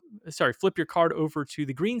card over to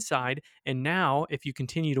the green side. And now, if you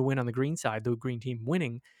continue to win on the green side, the green team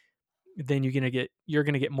winning, then you're going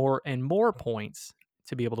to get more and more points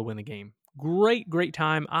to be able to win the game. Great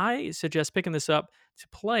time. I suggest picking this up to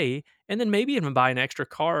play, and then maybe even buy an extra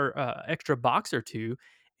box or 2,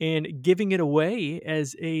 and giving it away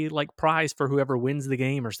as a prize for whoever wins the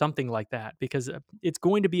game or something like that, because it's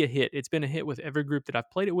going to be a hit. It's been a hit with every group that I've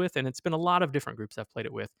played it with, and it's been a lot of different groups I've played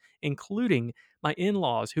it with, including my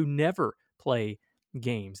in-laws who never play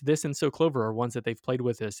games. This and So Clover are ones that they've played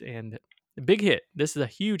with us, and a big hit. This is a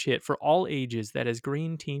huge hit for all ages. That is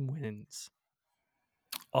Green Team Wins.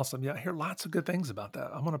 Awesome. Yeah, I hear lots of good things about that.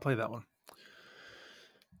 I'm going to play that one.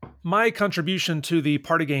 My contribution to the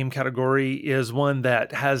party game category is one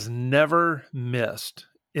that has never missed.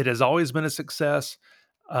 It has always been a success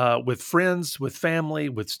with friends, with family,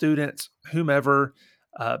 with students, whomever.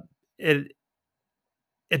 It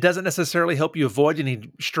doesn't necessarily help you avoid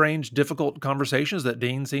any strange, difficult conversations that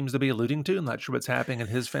Dean seems to be alluding to. I'm not sure what's happening in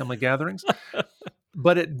his family gatherings.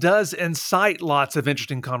 But it does incite lots of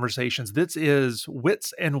interesting conversations. This is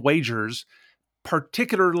Wits and Wagers,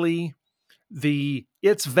 particularly the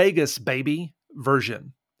It's Vegas, Baby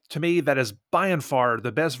version. To me, that is by and far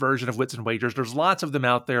the best version of Wits and Wagers. There's lots of them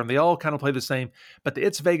out there, and they all kind of play the same. But the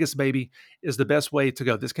It's Vegas, Baby is the best way to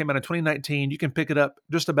go. This came out in 2019. You can pick it up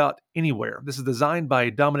just about anywhere. This is designed by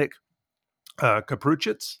Dominic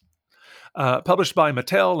Kapruchitz, published by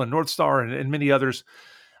Mattel and North Star and many others.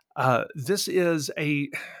 This is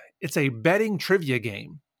it's a betting trivia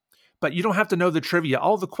game, but you don't have to know the trivia.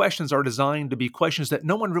 All the questions are designed to be questions that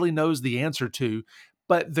no one really knows the answer to,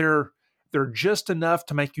 but they're just enough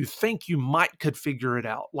to make you think you could figure it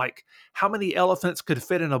out. Like, how many elephants could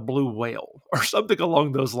fit in a blue whale or something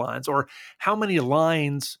along those lines, or how many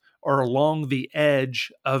lines are along the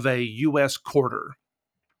edge of a U.S. quarter.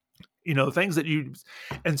 Things that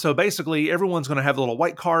and so basically everyone's going to have a little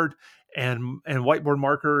white card and whiteboard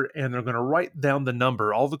marker, and they're going to write down the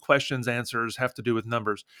number. All the questions answers have to do with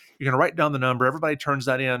numbers. You're going to write down the number. Everybody turns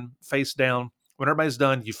that in face down. When everybody's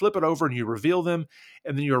done, you flip it over and you reveal them,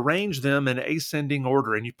 and then you arrange them in ascending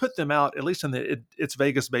order, and you put them out, at least in It's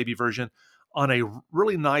Vegas Baby version, on a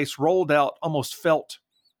really nice rolled out, almost felt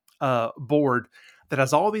board that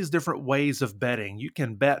has all these different ways of betting. You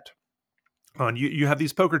can bet on you have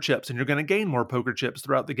these poker chips, and you're going to gain more poker chips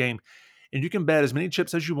throughout the game, and you can bet as many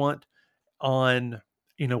chips as you want on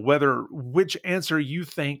which answer you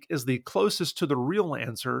think is the closest to the real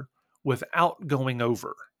answer without going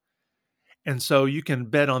over. And so you can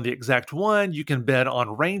bet on the exact one, you can bet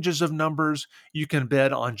on ranges of numbers, you can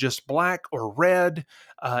bet on just black or red.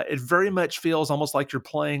 It very much feels almost like you're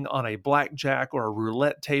playing on a blackjack or a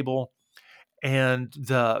roulette table, and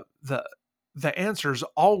the answers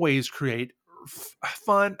always create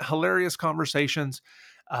fun, hilarious conversations.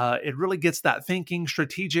 It really gets that thinking,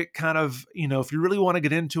 strategic kind of, if you really want to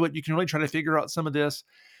get into it, you can really try to figure out some of this.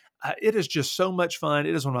 It is just so much fun.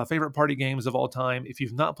 It is one of my favorite party games of all time. If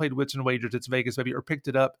you've not played Wits and Wagers, It's Vegas Baby, or pick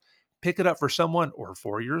it up for someone or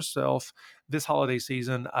for yourself this holiday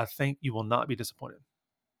season. I think you will not be disappointed.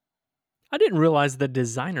 I didn't realize the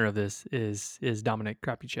designer of this is Dominic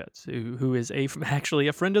Krapuchets, who is actually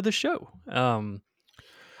a friend of the show.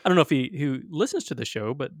 I don't know if who listens to the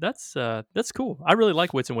show, but that's cool. I really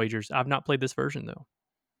like Wits and Wagers. I've not played this version though.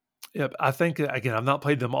 Yep, I think again, I've not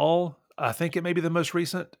played them all. I think it may be the most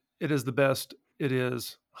recent. It is the best. It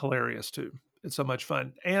is hilarious too. It's so much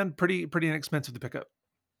fun and pretty inexpensive to pick up.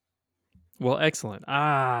 Well, excellent.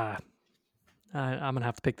 I'm gonna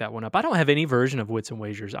have to pick that one up. I don't have any version of Wits and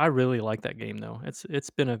Wagers. I really like that game though. It's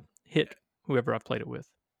been a hit. Whoever I've played it with.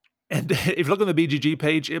 And if you look on the BGG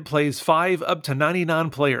page, it plays 5 up to 99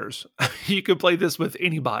 players. You can play this with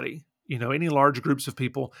anybody, any large groups of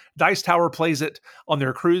people. Dice Tower plays it on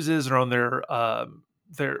their cruises or on their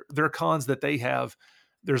cons that they have.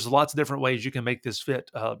 There's lots of different ways you can make this fit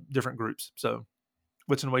different groups. So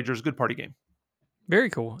Wits and Wagers, good party game. Very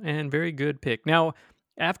cool and very good pick. Now,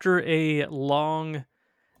 after a long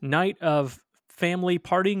night of family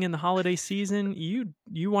partying in the holiday season,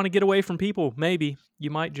 you want to get away from people. Maybe you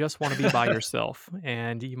might just want to be by yourself,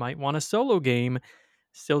 and you might want a solo game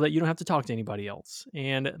so that you don't have to talk to anybody else.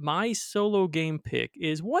 And my solo game pick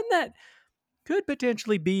is one that could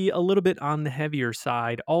potentially be a little bit on the heavier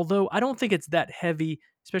side, although I don't think it's that heavy,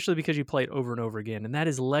 especially because you play it over and over again, and that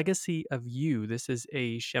is Legacy of You. This is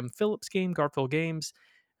a Shem Phillips game, Garphill Games,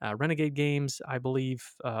 Renegade Games, I believe,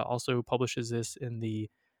 also publishes this in the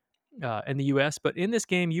U.S. But in this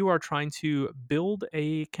game, you are trying to build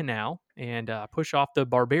a canal and push off the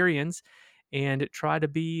barbarians and try to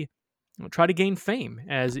gain fame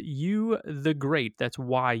as you the Great. That's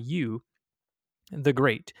why you the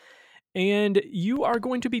Great. And you are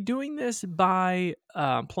going to be doing this by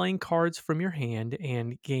playing cards from your hand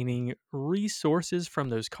and gaining resources from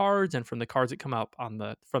those cards and from the cards that come up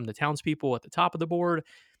from the townspeople at the top of the board.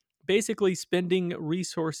 Basically spending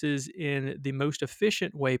resources in the most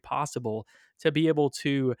efficient way possible to be able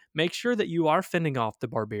to make sure that you are fending off the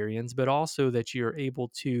barbarians, but also that you're able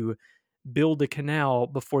to build a canal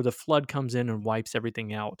before the flood comes in and wipes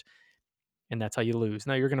everything out. And that's how you lose.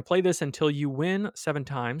 Now, you're going to play this until you win 7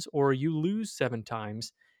 times or you lose 7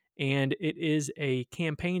 times. And it is a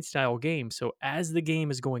campaign style game. So as the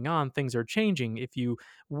game is going on, things are changing. If you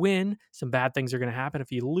win, some bad things are going to happen.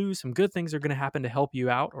 If you lose, some good things are going to happen to help you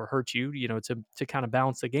out or hurt you, to kind of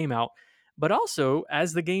balance the game out. But also,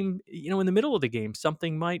 as the game, in the middle of the game,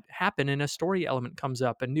 something might happen and a story element comes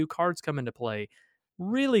up and new cards come into play.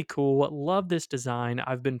 Really cool. Love this design.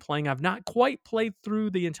 I've been playing. I've not quite played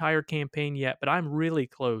through the entire campaign yet, but I'm really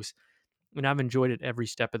close. And I've enjoyed it every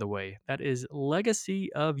step of the way. That is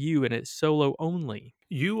Legacy of You, and it's solo only.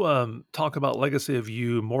 You talk about Legacy of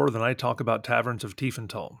You more than I talk about Taverns of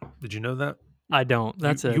Tiefenthal. Did you know that? I don't.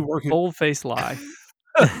 That's a bold-faced lie.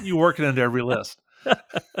 You work it into every list.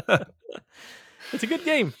 It's a good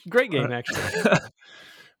game. Great game, actually.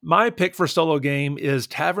 My pick for solo game is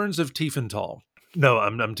Taverns of Tiefenthal. No,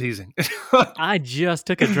 I'm teasing. I just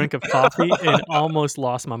took a drink of coffee and almost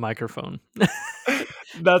lost my microphone.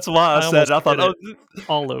 That's why I said, I thought,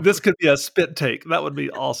 all over. This could be a spit take. That would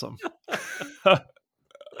be awesome.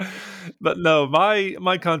 But no,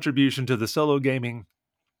 my contribution to the solo gaming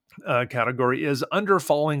category is Under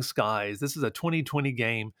Falling Skies. This is a 2020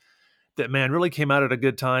 game that, man, really came out at a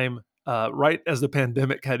good time, right as the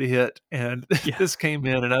pandemic had hit. And this came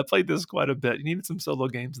in, and I played this quite a bit. You needed some solo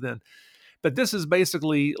games then. But this is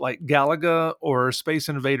basically like Galaga or Space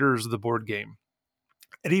Invaders, the board game.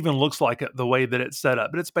 It even looks like it the way that it's set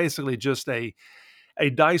up, but it's basically just a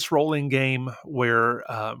dice rolling game where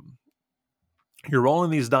you're rolling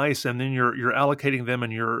these dice and then you're allocating them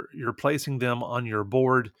and you're placing them on your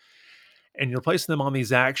board, and you're placing them on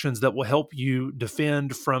these actions that will help you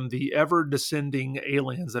defend from the ever descending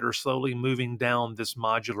aliens that are slowly moving down this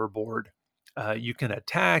modular board. You can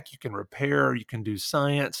attack, you can repair, you can do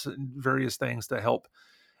science and various things to help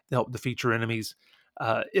defeat your enemies.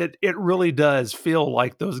 It really does feel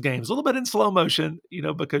like those games, a little bit in slow motion,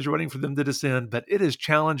 because you're waiting for them to descend, but it is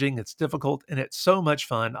challenging, it's difficult, and it's so much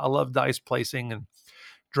fun. I love dice placing and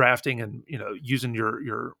drafting, and using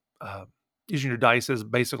using your dice as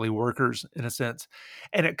basically workers in a sense.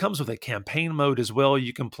 And it comes with a campaign mode as well.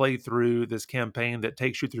 You can play through this campaign that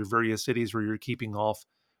takes you through various cities where you're keeping off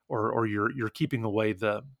or you're keeping away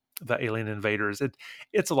the alien invaders.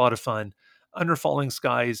 It's a lot of fun. Under Falling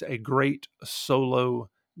Skies, a great solo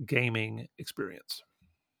gaming experience.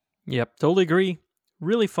 Yep, totally agree.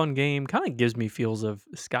 Really fun game. Kind of gives me feels of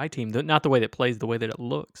Sky Team. Not the way that it plays, the way that it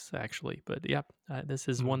looks, actually. But yeah, this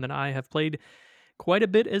is one that I have played quite a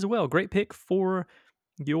bit as well. Great pick for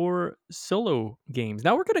your solo games.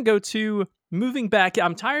 Now we're going to go to moving back.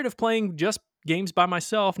 I'm tired of playing just games by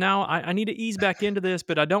myself. Now I need to ease back into this,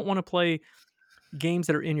 but I don't want to play games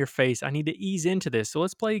that are in your face. I need to ease into this. So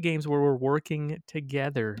let's play games where we're working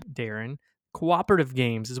together, Darren. Cooperative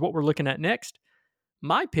games is what we're looking at next.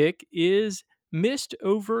 My pick is Mist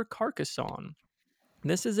over Carcassonne.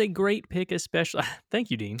 This is a great pick, especially.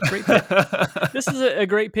 Thank you, Dean. Great pick. This is a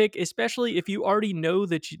great pick, especially if you already know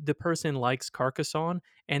that the person likes Carcassonne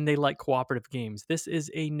and they like cooperative games. This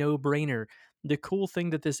is a no-brainer. The cool thing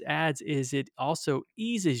that this adds is it also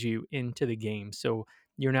eases you into the game. So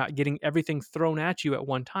you're not getting everything thrown at you at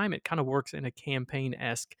one time. It kind of works in a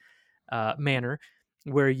campaign-esque manner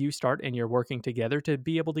where you start and you're working together to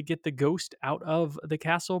be able to get the ghost out of the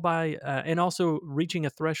castle by and also reaching a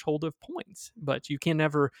threshold of points. But you can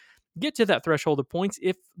never get to that threshold of points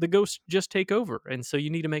if the ghosts just take over. And so you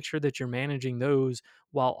need to make sure that you're managing those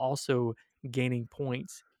while also gaining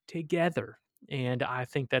points together. And I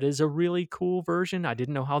think that is a really cool version. I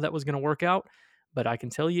didn't know how that was going to work out, but I can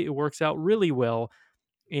tell you it works out really well.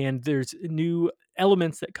 And there's new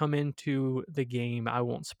elements that come into the game. I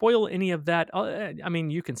won't spoil any of that. I mean,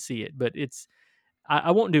 you can see it, but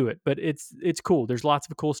I won't do it. But it's cool. There's lots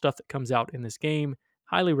of cool stuff that comes out in this game.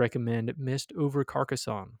 Highly recommend Mist over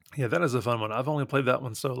Carcassonne. Yeah, that is a fun one. I've only played that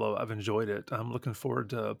one solo. I've enjoyed it. I'm looking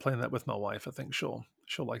forward to playing that with my wife. I think she'll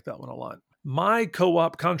like that one a lot. My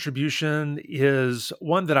co-op contribution is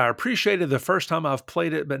one that I appreciated the first time I've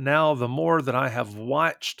played it, but now the more that I have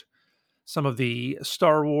watched some of the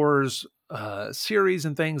Star Wars series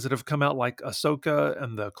and things that have come out, like Ahsoka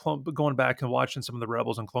and the clone, going back and watching some of the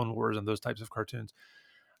Rebels and Clone Wars and those types of cartoons,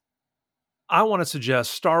 I want to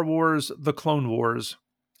suggest Star Wars: The Clone Wars,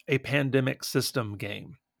 a Pandemic System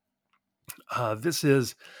game. This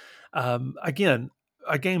is, again,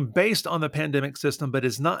 a game based on the Pandemic System, but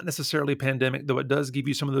is not necessarily pandemic, though it does give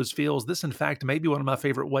you some of those feels. This, in fact, may be one of my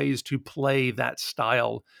favorite ways to play that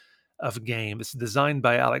style of game. It's designed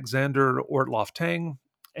by Alexander Ortloff Tang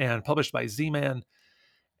and published by Z-Man.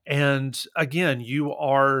 And again, you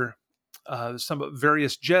are some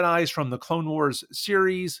various Jedis from the Clone Wars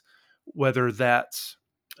series, whether that's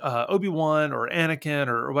Obi-Wan or Anakin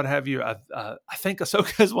or what have you. I think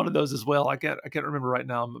Ahsoka is one of those as well. I can't remember right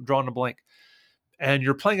now. I'm drawing a blank. And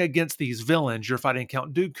you're playing against these villains. You're fighting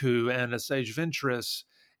Count Dooku and Asajj Ventress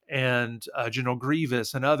and General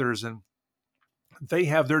Grievous and others. And they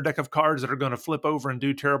have their deck of cards that are going to flip over and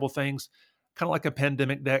do terrible things, kind of like a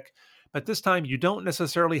pandemic deck. But this time you don't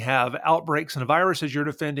necessarily have outbreaks and viruses you're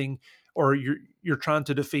defending, or you're trying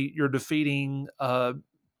to defeat. You're defeating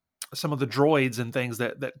some of the droids and things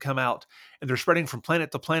that come out, and they're spreading from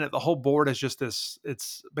planet to planet. The whole board is just this,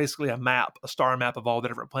 it's basically a map, a star map of all the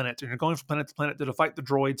different planets. And you're going from planet to planet to fight the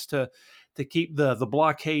droids to keep the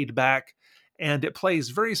blockade back. And it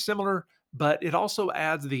plays very similar, but it also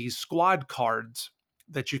adds these squad cards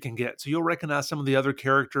that you can get. So you'll recognize some of the other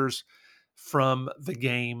characters from the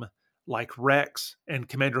game, like Rex and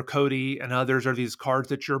Commander Cody and others. Are these cards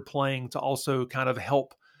that you're playing to also kind of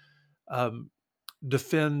help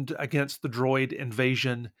defend against the droid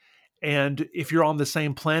invasion. And if you're on the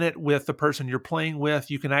same planet with the person you're playing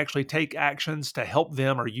with, you can actually take actions to help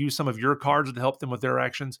them or use some of your cards to help them with their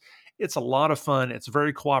actions. It's a lot of fun. It's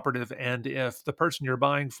very cooperative. And if the person you're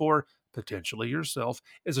buying for, potentially yourself,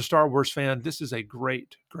 is a Star Wars fan, this is a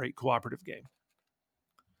great, great cooperative game.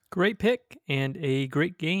 Great pick and a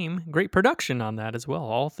great game. Great production on that as well.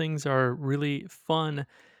 All things are really fun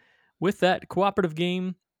with that cooperative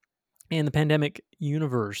game and the pandemic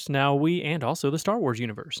universe. And also the Star Wars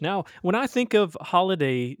universe. Now, when I think of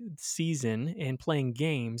holiday season and playing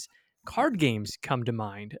games, card games come to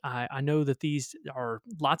mind. I know that these are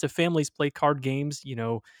lots of families play card games.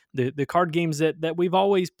 The card games that we've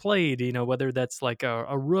always played. Whether that's like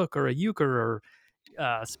a rook or a euchre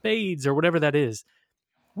or spades or whatever that is.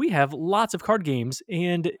 We have lots of card games,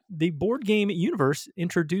 and the board game universe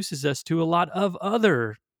introduces us to a lot of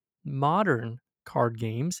other modern card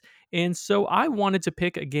games. And so I wanted to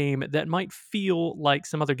pick a game that might feel like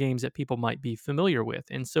some other games that people might be familiar with.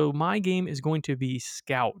 And so my game is going to be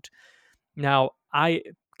Scout. Now, I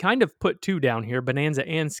kind of put two down here, Bonanza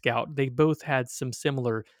and Scout. They both had some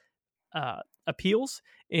similar appeals,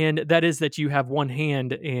 and that is that you have one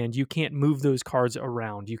hand and you can't move those cards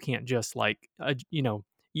around. You can't just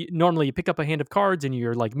normally you pick up a hand of cards and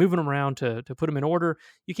you're like moving them around to put them in order.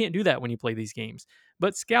 You can't do that when you play these games.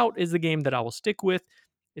 But Scout is the game that I will stick with,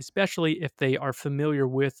 especially if they are familiar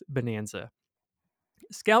with Bonanza.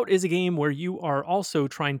 Scout is a game where you are also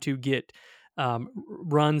trying to get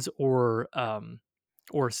runs or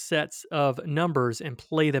sets of numbers and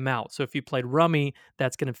play them out. So if you played Rummy,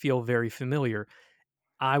 that's going to feel very familiar.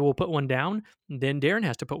 I will put one down, then Darren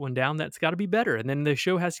has to put one down. That's got to be better. And then the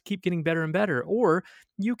show has to keep getting better and better. Or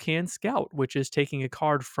you can Scout, which is taking a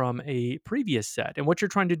card from a previous set. And what you're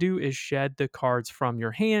trying to do is shed the cards from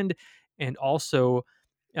your hand and also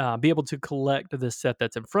be able to collect the set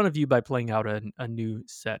that's in front of you by playing out a new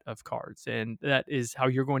set of cards. And that is how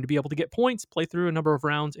you're going to be able to get points, play through a number of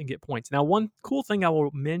rounds and get points. Now, one cool thing I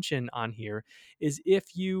will mention on here is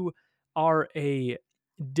if you are a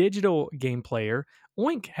digital game player,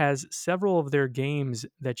 Oink has several of their games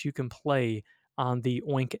that you can play on the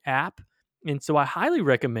Oink app. And so I highly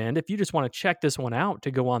recommend, if you just want to check this one out,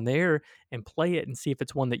 to go on there and play it and see if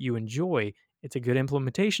it's one that you enjoy. It's a good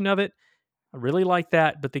implementation of it. I really like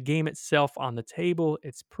that, but the game itself on the table,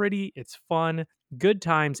 it's pretty, it's fun, good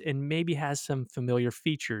times, and maybe has some familiar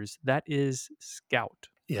features. That is Scout.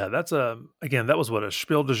 Yeah, that's again, that was what, a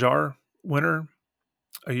Spiel des Jahres winner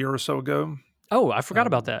a year or so ago. Oh, I forgot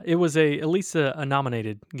about that. It was at least a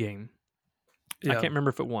nominated game. Yeah. I can't remember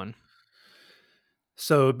if it won.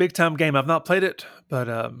 So big time game. I've not played it, but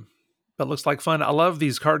looks like fun. I love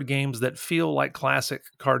these card games that feel like classic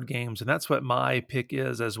card games, and that's what my pick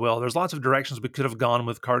is as well. There's lots of directions we could have gone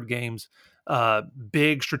with card games,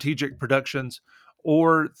 big strategic productions,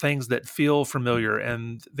 or things that feel familiar.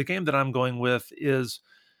 And the game that I'm going with is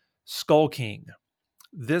Skull King.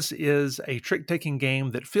 This is a trick-taking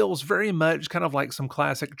game that feels very much kind of like some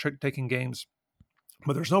classic trick-taking games,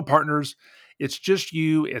 but there's no partners. It's just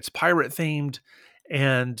you. It's pirate themed.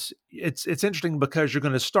 And it's interesting because you're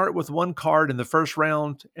going to start with one card in the first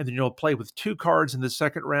round, and then you'll play with 2 cards in the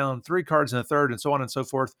second round, 3 cards in the third, and so on and so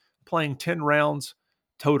forth, playing 10 rounds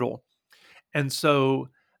total. And so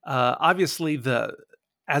obviously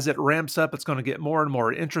as it ramps up, it's going to get more and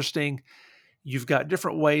more interesting. You've got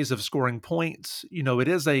different ways of scoring points. It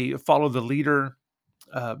is a follow the leader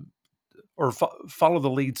or follow the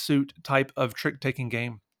lead suit type of trick-taking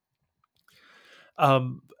game.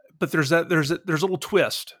 But there's a little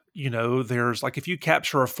twist. There's like, if you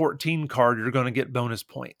capture a 14 card, you're going to get bonus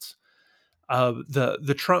points.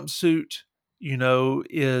 The trump suit,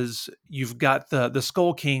 is you've got the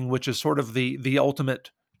Skull King, which is sort of the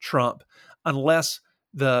ultimate trump, unless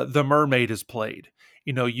the mermaid is played.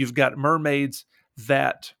 You've got mermaids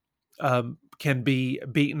that can be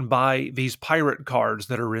beaten by these pirate cards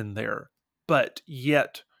that are in there, but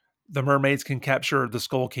yet the mermaids can capture the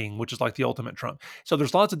Skull King, which is like the ultimate trump. So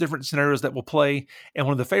there's lots of different scenarios that will play. And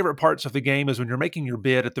one of the favorite parts of the game is when you're making your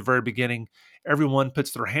bid at the very beginning, everyone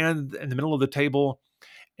puts their hand in the middle of the table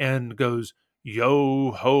and goes,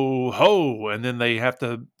 yo, ho, ho. And then they have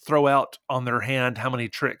to throw out on their hand how many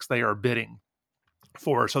tricks they are bidding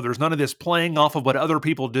for. So there's none of this playing off of what other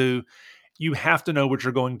people do. You have to know what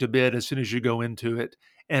you're going to bid as soon as you go into it.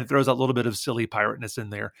 And it throws a little bit of silly pirateness in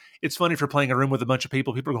there. It's funny if you're playing a room with a bunch of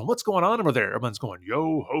people are going, what's going on over there? Everyone's going,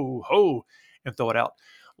 yo, ho, ho, and throw it out.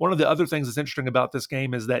 One of the other things that's interesting about this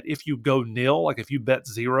game is that if you go nil, like if you bet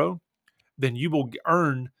 0, then you will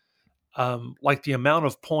earn like the amount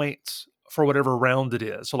of points for whatever round it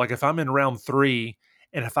is. So like if I'm in round 3,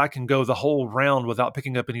 and if I can go the whole round without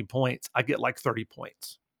picking up any points, I get like 30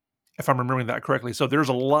 points, if I'm remembering that correctly. So there's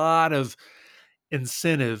a lot of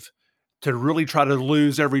incentive to really try to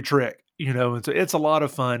lose every trick, and so it's a lot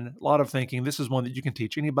of fun, a lot of thinking. This is one that you can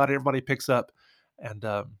teach anybody, everybody picks up. And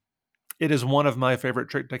it is one of my favorite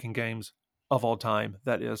trick-taking games of all time.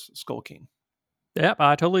 That is Skull King. Yep,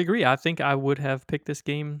 I totally agree. I think I would have picked this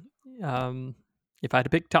game If I had to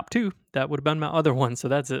pick top two, that would have been my other one. So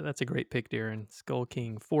that's a great pick, Darren. Skull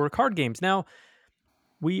King for card games. Now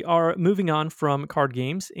we are moving on from card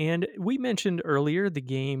games, and we mentioned earlier the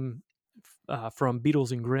game from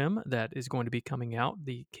Beatles and Grimm that is going to be coming out,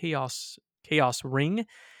 the Chaos Ring,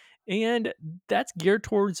 and that's geared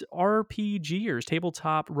towards RPGers,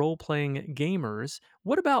 tabletop role playing gamers.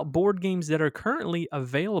 What about board games that are currently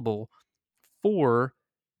available for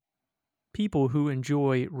people who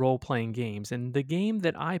enjoy role playing games? And the game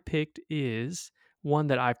that I picked is one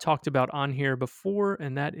that I've talked about on here before,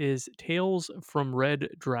 and that is Tales from Red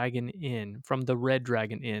Dragon Inn, from the Red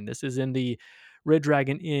Dragon Inn. This is in the Red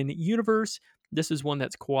Dragon Inn universe. This is one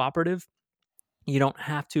that's cooperative. You don't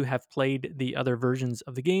have to have played the other versions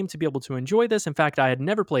of the game to be able to enjoy this. In fact, I had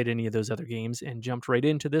never played any of those other games and jumped right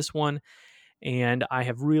into this one, and I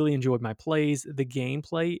have really enjoyed my plays. The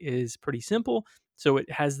gameplay is pretty simple, so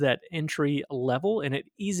it has that entry level and it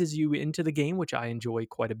eases you into the game, which I enjoy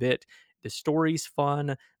quite a bit. The story's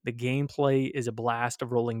fun, the gameplay is a blast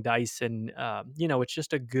of rolling dice, and it's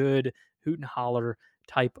just a good hoot and holler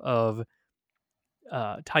type of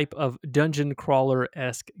dungeon crawler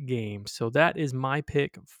esque game. So that is my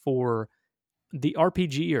pick for the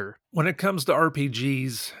RPGer. When it comes to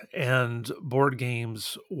RPGs and board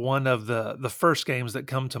games, one of the first games that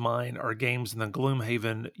come to mind are games in the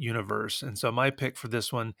Gloomhaven universe. And so my pick for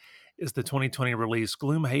this one is the 2020 release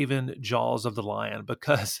Gloomhaven Jaws of the Lion,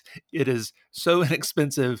 because it is so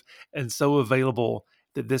inexpensive and so available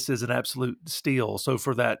that this is an absolute steal. So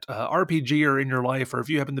for that RPGer in your life, or if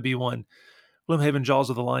you happen to be one, Gloomhaven Jaws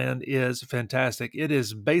of the Lion is fantastic. It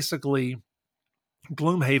is basically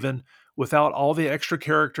Gloomhaven without all the extra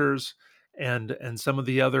characters and some of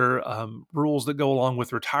the other rules that go along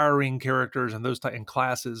with retiring characters and and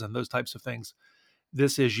classes and those types of things.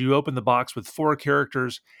 This is, you open the box with 4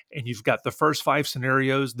 characters and you've got the first 5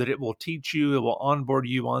 scenarios that it will teach you. It will onboard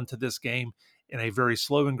you onto this game in a very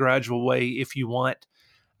slow and gradual way if you want.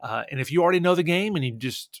 And if you already know the game and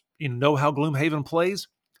you know how Gloomhaven plays,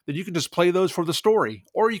 then you can just play those for the story,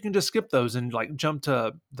 or you can just skip those and like jump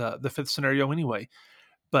to the 5th scenario anyway.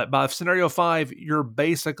 But by scenario 5, you're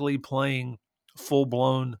basically playing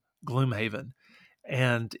full-blown Gloomhaven.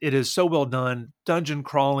 And it is so well done. Dungeon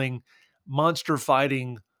crawling, monster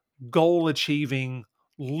fighting, goal achieving,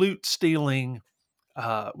 loot stealing,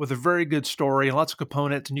 with a very good story and lots of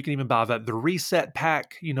components. And you can even buy the reset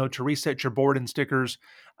pack, to reset your board and stickers.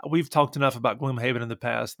 We've talked enough about Gloomhaven in the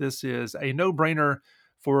past. This is a no-brainer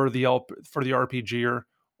for the RPGer,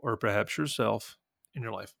 or perhaps yourself in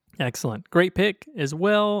your life. Excellent. Great pick as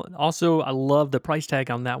well. Also, I love the price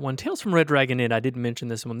tag on that one. Tales from Red Dragon Inn, I didn't mention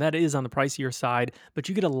this one. That is on the pricier side, but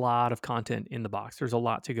you get a lot of content in the box. There's a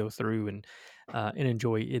lot to go through and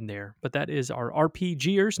enjoy in there. But that is our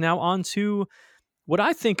RPGers. Now on to what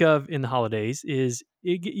I think of in the holidays is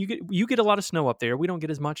you get a lot of snow up there. We don't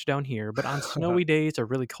get as much down here, but on snowy days or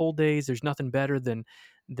really cold days, there's nothing better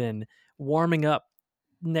than warming up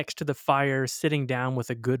next to the fire, sitting down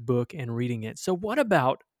with a good book and reading it. So what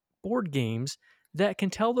about board games that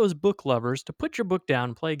can tell those book lovers to put your book down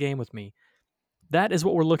and play a game with me? That is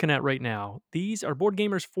what we're looking at right now. These are board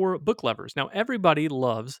gamers for book lovers. Now, everybody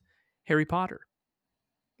loves Harry Potter.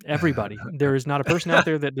 Everybody. There is not a person out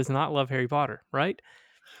there that does not love Harry Potter, right?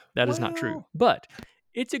 That is not true. But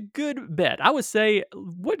it's a good bet. I would say,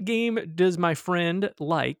 what game does my friend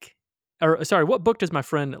like? Or sorry, what book does my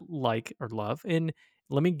friend like or love? And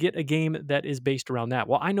let me get a game that is based around that.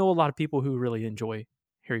 Well, I know a lot of people who really enjoy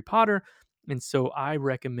Harry Potter, and so I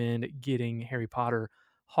recommend getting Harry Potter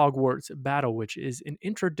Hogwarts Battle, which is an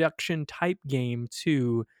introduction type game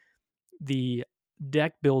to the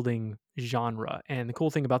deck building genre. And the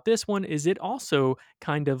cool thing about this one is it also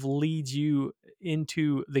kind of leads you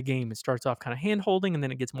into the game. It starts off kind of hand holding, and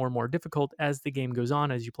then it gets more and more difficult as the game goes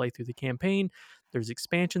on, as you play through the campaign. There's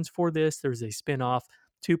expansions for this. There's a spin-off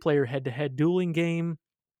 2-player head-to-head dueling game.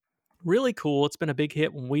 Really cool. It's been a big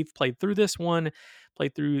hit when we've played through this one,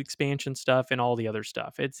 played through expansion stuff and all the other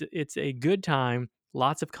stuff. It's a good time,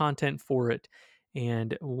 lots of content for it,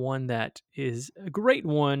 and one that is a great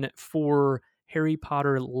one for Harry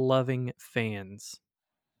Potter loving fans.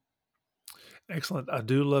 Excellent. I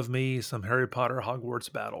do love me some Harry Potter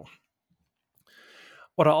Hogwarts Battle.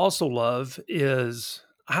 What I also love is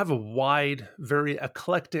I have a wide, very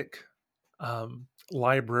eclectic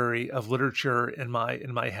library of literature in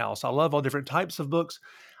my house. I love all different types of books.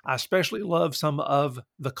 I especially love some of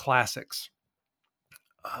the classics.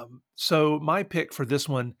 So my pick for this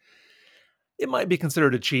one, it might be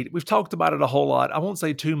considered a cheat. We've talked about it a whole lot. I won't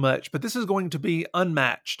say too much, but this is going to be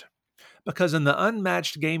Unmatched, because in the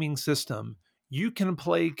Unmatched gaming system, you can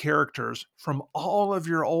play characters from all of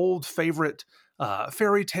your old favorite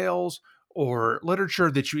fairy tales or literature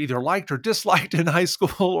that you either liked or disliked in high school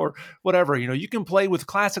or whatever. You can play with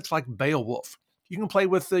classics like Beowulf. You can play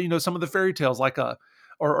with some of the fairy tales like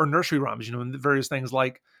or nursery rhymes. And various things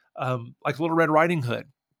like Little Red Riding Hood.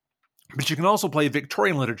 But you can also play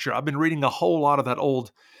Victorian literature. I've been reading a whole lot of that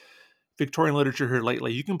old Victorian literature here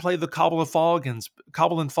lately. You can play the Cobble and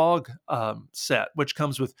Fog set, which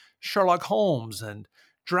comes with Sherlock Holmes and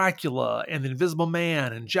Dracula and the Invisible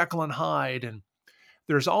Man and Jekyll and Hyde, and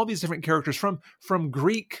there's all these different characters from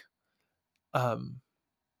Greek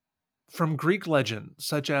legend,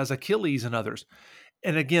 such as Achilles and others.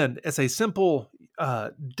 And again, it's a simple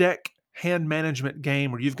deck hand management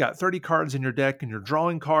game where you've got 30 cards in your deck and you're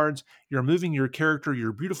drawing cards, you're moving your character,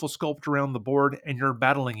 your beautiful sculpt around the board, and you're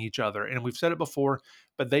battling each other. And we've said it before,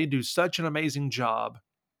 but they do such an amazing job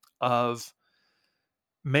of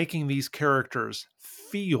making these characters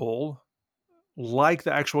feel like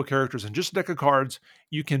the actual characters. In just a deck of cards,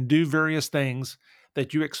 you can do various things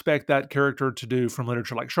that you expect that character to do from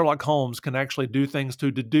literature. Like Sherlock Holmes can actually do things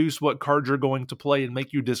to deduce what cards you're going to play and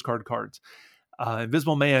make you discard cards.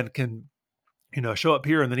 Invisible Man can, show up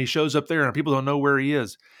here and then he shows up there and people don't know where he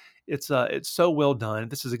is. It's so well done.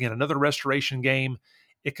 This is, again, another restoration game.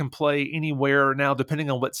 It can play anywhere now, depending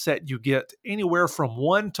on what set you get, anywhere from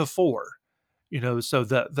 1 to 4. So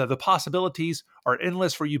the possibilities are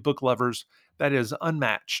endless for you book lovers. That is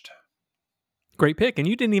unmatched. Great pick. And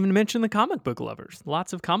you didn't even mention the comic book lovers.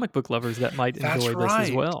 Lots of comic book lovers that might enjoy this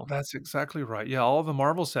as well. That's exactly right. Yeah, all the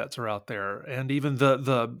Marvel sets are out there, and even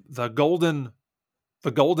the golden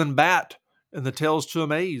bat and the Tales to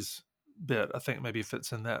Amaze bit, I think maybe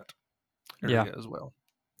fits in that area as well.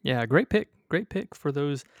 Yeah, great pick. Great pick for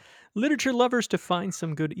those literature lovers to find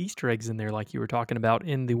some good Easter eggs in there, like you were talking about,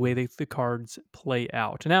 in the way that the cards play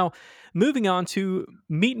out. Now, moving on to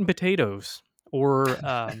meat and potatoes, or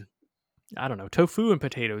I don't know, tofu and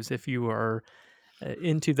potatoes, if you are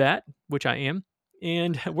into that, which I am.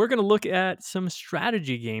 And we're going to look at some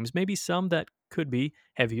strategy games, maybe some that could be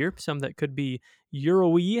heavier, some that could be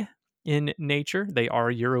Euro-y in nature. They are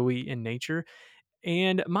Euro-y in nature.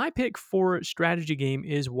 And my pick for strategy game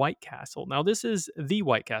is White Castle. Now, this is the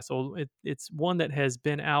White Castle. It's one that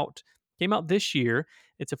came out this year.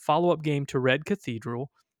 It's a follow-up game to Red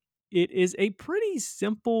Cathedral. It is a pretty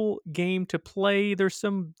simple game to play. There's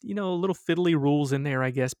some, little fiddly rules in there,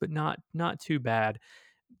 I guess, but not too bad.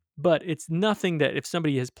 But it's nothing that if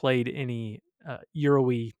somebody has played any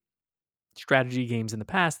Euro-y strategy games in the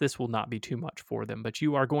past, this will not be too much for them. But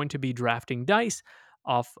you are going to be drafting dice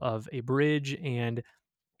off of a bridge and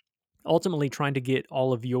ultimately trying to get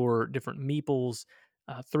all of your different meeples,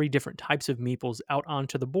 3 different types of meeples, out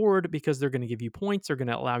onto the board, because they're going to give you points. They're going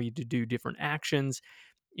to allow you to do different actions.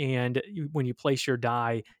 And when you place your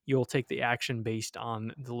die, you'll take the action based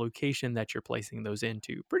on the location that you're placing those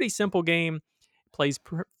into. Pretty simple game. Plays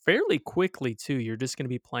fairly quickly, too. You're just going to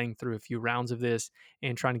be playing through a few rounds of this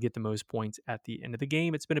and trying to get the most points at the end of the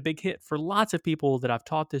game. It's been a big hit for lots of people that I've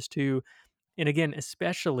taught this to. And again,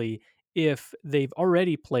 especially if they've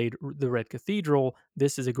already played the Red Cathedral,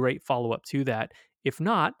 this is a great follow-up to that. If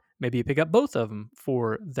not, maybe you pick up both of them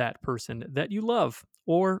for that person that you love,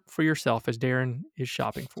 or for yourself, as Darren is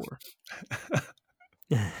shopping for.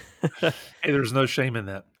 Hey, there's no shame in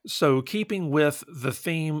that. So, keeping with the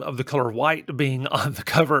theme of the color white being on the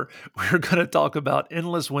cover, we're going to talk about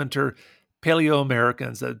Endless Winter Paleo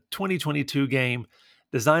Americans, a 2022 game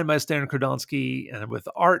designed by Stan Kordonsky and with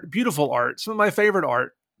beautiful art, some of my favorite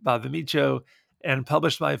art by Vimicho, and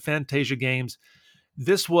published by Fantasia Games.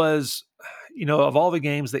 This was, of all the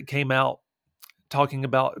games that came out talking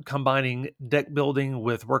about combining deck building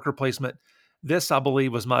with worker placement, this, I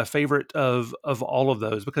believe, was my favorite of all of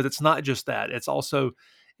those, because it's not just that. It's also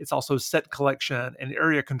set collection and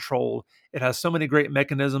area control. It has so many great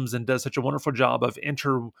mechanisms and does such a wonderful job of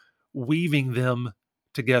interweaving them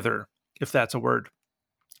together, if that's a word.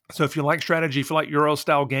 So if you like strategy, if you like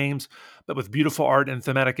Euro-style games, but with beautiful art and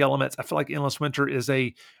thematic elements, I feel like Endless Winter is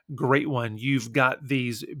a great one. You've got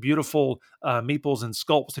these beautiful meeples and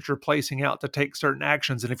sculpts that you're placing out to take certain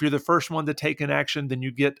actions. And if you're the first one to take an action, then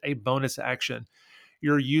you get a bonus action.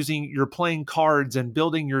 You're playing cards and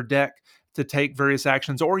building your deck to take various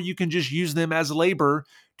actions, or you can just use them as labor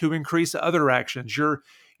to increase other actions.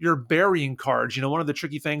 You're burying cards. One of the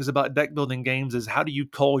tricky things about deck building games is, how do you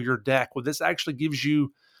cull your deck? Well, this actually gives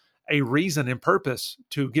you a reason and purpose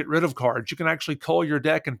to get rid of cards. You can actually cull your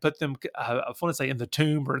deck and put them, I want to say, in the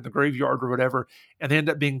tomb or in the graveyard or whatever, and they end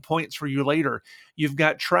up being points for you later. You've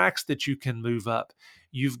got tracks that you can move up.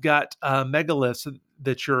 You've got megaliths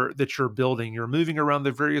that you're building. You're moving around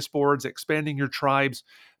the various boards, expanding your tribes.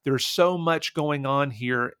 There's so much going on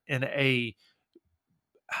here in a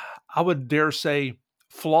I would dare say,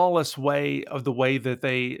 flawless way of the way that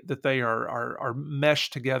they are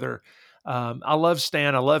meshed together. I love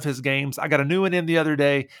Stan. I love his games. I got a new one in the other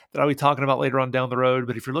day that I'll be talking about later on down the road.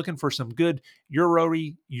 But if you're looking for some good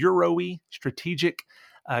Euro-y strategic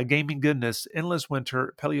gaming goodness, Endless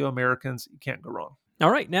Winter, Paleo Americans, you can't go wrong.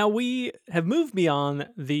 All right, now we have moved beyond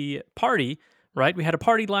the party, right? We had a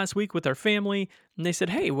party last week with our family, and they said,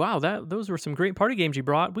 "Hey, wow, those were some great party games you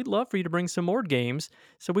brought. We'd love for you to bring some more games."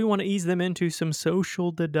 So we want to ease them into some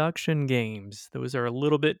social deduction games. Those are a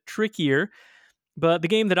little bit trickier, but the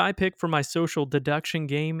game that I picked for my social deduction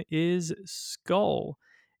game is Skull.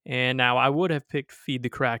 And now I would have picked Feed the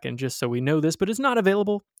Kraken just so we know this, but it's not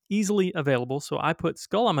available, easily available. So I put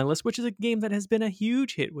Skull on my list, which is a game that has been a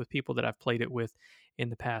huge hit with people that I've played it with in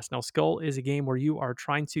the past. Now, Skull is a game where you are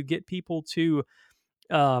trying to get people to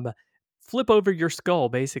um, flip over your skull,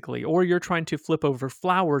 basically, or you're trying to flip over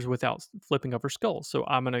flowers without flipping over skulls. So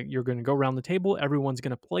you're gonna go around the table. Everyone's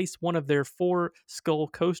gonna place one of their 4 skull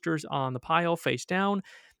coasters on the pile face down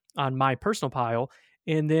on my personal pile,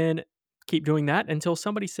 and then keep doing that until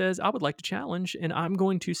somebody says, "I would like to challenge," and I'm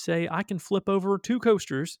going to say I can flip over 2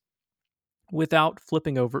 coasters without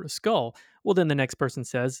flipping over a skull. Well, then the next person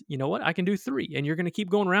says, "You know what? I can do 3." And you're going to keep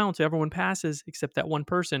going around so everyone passes except that one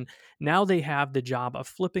person. Now they have the job of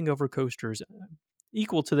flipping over coasters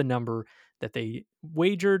equal to the number that they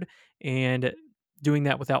wagered and doing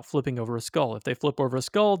that without flipping over a skull. If they flip over a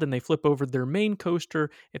skull, then they flip over their main coaster.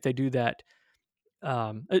 If they do that,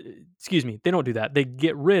 excuse me, they don't do that.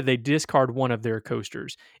 They discard one of their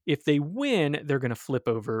coasters. If they win, they're going to flip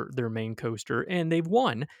over their main coaster and they've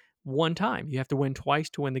won one time. You have to win twice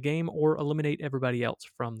to win the game or eliminate everybody else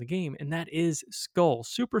from the game. And that is Skull.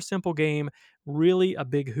 Super simple game, really a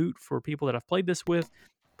big hoot for people that I've played this with.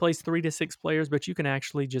 Plays 3 to 6 players, but you can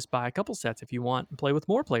actually just buy a couple sets if you want and play with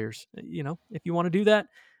more players, if you want to do that.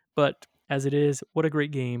 But as it is, what a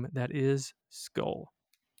great game that is Skull.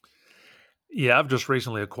 Yeah, I've just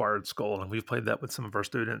recently acquired Skull, and we've played that with some of our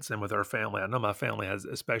students and with our family. I know my family has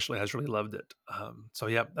really loved it. So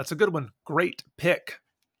yeah, that's a good one. Great pick.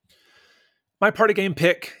 My party game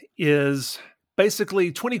pick is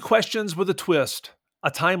basically 20 questions with a twist,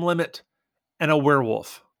 a time limit, and a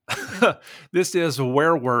werewolf. This is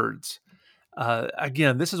Werewords.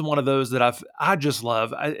 Again, this is one of those that I just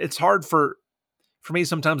love. It's hard for me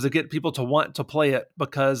sometimes to get people to want to play it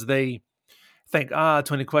because they think,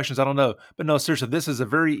 20 questions, I don't know. But no, seriously, this is a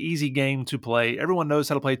very easy game to play. Everyone knows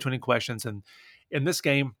how to play 20 questions. And in this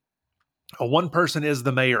game, one person is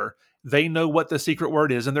the mayor. They know what the secret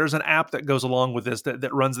word is. And there's an app that goes along with this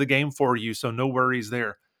that runs the game for you. So no worries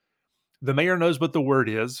there. The mayor knows what the word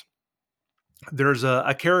is. There's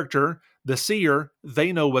a character, the seer.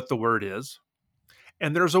 They know what the word is.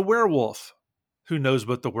 And there's a werewolf who knows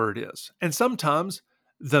what the word is. And sometimes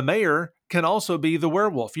the mayor can also be the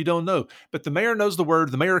werewolf. You don't know. But the mayor knows the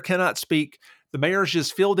word. The mayor cannot speak. The mayor's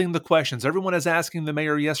just fielding the questions. Everyone is asking the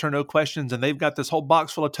mayor yes or no questions, and they've got this whole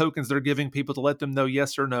box full of tokens they're giving people to let them know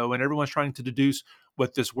yes or no, and everyone's trying to deduce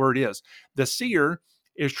what this word is. The seer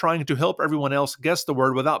is trying to help everyone else guess the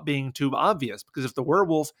word without being too obvious, because if the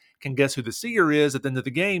werewolf can guess who the seer is at the end of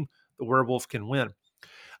the game, the werewolf can win.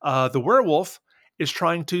 The werewolf is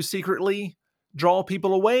trying to secretly draw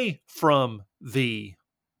people away from the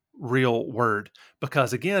real word.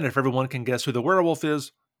 Because again, if everyone can guess who the werewolf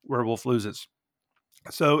is, werewolf loses.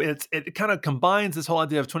 So it kind of combines this whole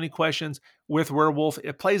idea of 20 questions with werewolf.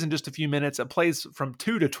 It plays in just a few minutes. It plays from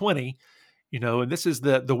 2 to 20, and this is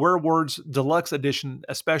the Werewords Deluxe Edition,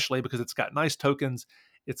 especially because it's got nice tokens.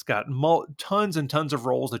 It's got tons and tons of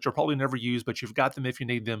rolls that you'll probably never use, but you've got them if you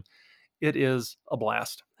need them. It is a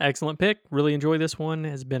blast. Excellent pick. Really enjoy this one.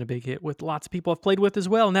 Has been a big hit with lots of people I've played with as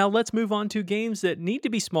well. Now let's move on to games that need to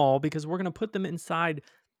be small because we're going to put them inside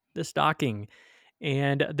the stocking.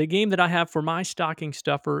 And the game that I have for my stocking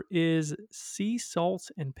stuffer is Sea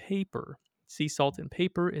Salt and Paper. Sea Salt and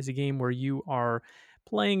Paper is a game where you are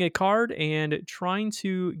playing a card and trying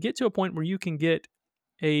to get to a point where you can get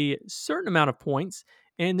a certain amount of points,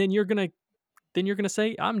 and then you're going to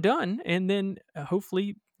say, "I'm done," and then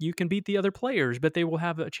hopefully you can beat the other players, but they will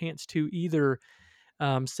have a chance to either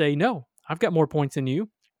say, "No, I've got more points than you,"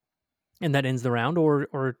 and that ends the round,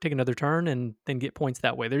 or take another turn and then get points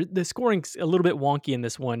that way. The scoring's a little bit wonky in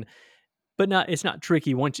this one, but it's not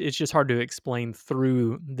tricky. It's just hard to explain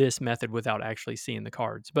through this method without actually seeing the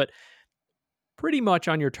cards. But pretty much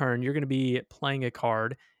on your turn, you're going to be playing a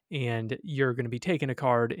card and you're going to be taking a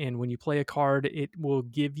card. And when you play a card, it will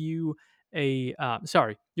give you you're going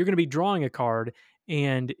to be drawing a card.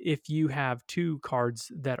 And if you have 2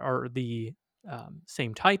 cards that are the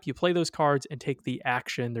same type. You play those cards and take the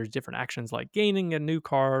action. There's different actions like gaining a new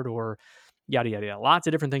card or yada, yada, yada. Lots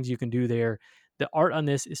of different things you can do there. The art on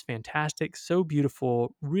this is fantastic, so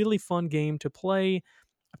beautiful, really fun game to play.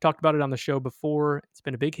 I've talked about it on the show before. It's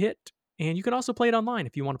been a big hit. And you can also play it online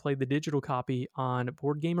if you want to play the digital copy on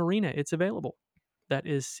Board Game Arena. It's available. That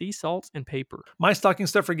is Sea Salt and Paper. My stocking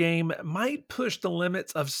stuffer game might push the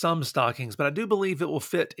limits of some stockings, but I do believe it will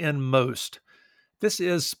fit in most. This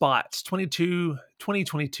is Spots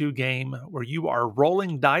 2022 game where you are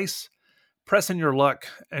rolling dice, pressing your luck,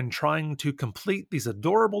 and trying to complete these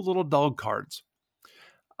adorable little dog cards.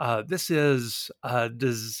 This is,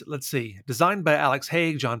 designed by Alex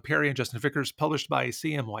Haig, John Perry, and Justin Vickers, published by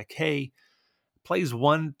CMYK, plays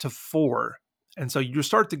 1 to 4. And so you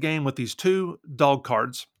start the game with these 2 dog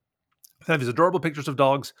cards that have these adorable pictures of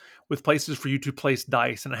dogs with places for you to place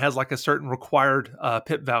dice. And it has like a certain required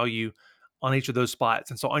pip value on each of those spots.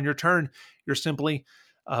 And so on your turn, you're simply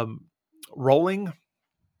rolling.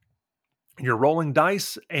 You're rolling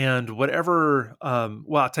dice, and whatever.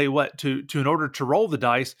 I'll tell you what. In order to roll the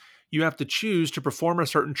dice, you have to choose to perform a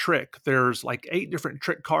certain trick. There's like 8 different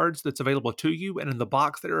trick cards that's available to you, and in the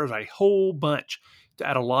box there is a whole bunch to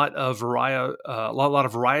add a lot of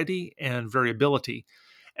variety and variability.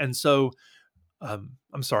 And so,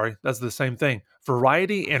 I'm sorry, that's the same thing.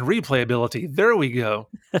 Variety and replayability. There we go.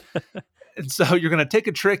 And so you're going to take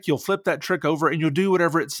a trick, you'll flip that trick over, and you'll do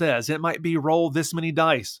whatever it says. It might be roll this many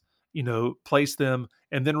dice, place them,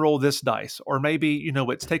 and then roll this dice. Or maybe,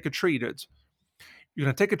 it's take a treat. You're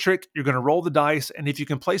going to take a trick, you're going to roll the dice, and if you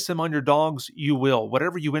can place them on your dogs, you will.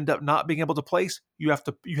 Whatever you end up not being able to place, you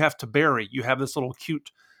have to bury. You have this little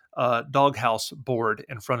cute doghouse board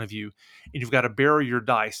in front of you, and you've got to bury your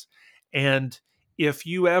dice. And if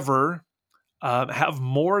you ever have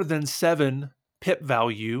more than 7 pip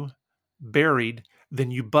value buried,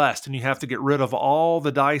 then you bust, and you have to get rid of all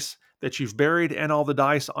the dice that you've buried and all the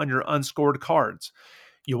dice on your unscored cards.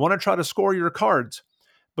 You want to try to score your cards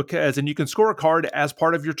and you can score a card as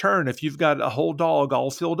part of your turn. If you've got a whole dog all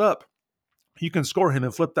filled up, you can score him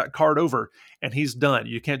and flip that card over, and he's done.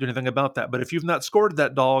 You can't do anything about that. But if you've not scored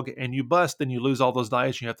that dog and you bust, then you lose all those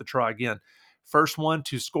dice and you have to try again. First one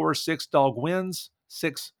to score 6 dog wins.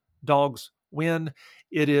 6 dogs win.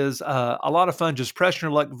 It is a lot of fun. Just pressing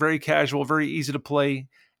your luck, very casual, very easy to play,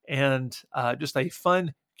 and just a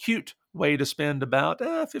fun, cute way to spend about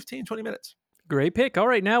 15, 20 minutes. Great pick. All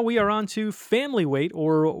right, now we are on to family weight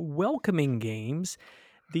or welcoming games.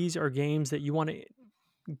 These are games that you want to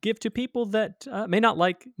give to people that may not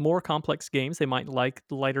like more complex games. They might like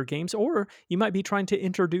lighter games, or you might be trying to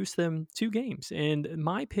introduce them to games. And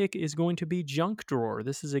my pick is going to be Junk Drawer.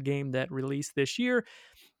 This is a game that released this year.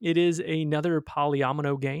 It is another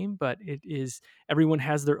polyomino game, but everyone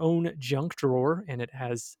has their own junk drawer, and it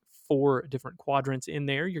has 4 different quadrants in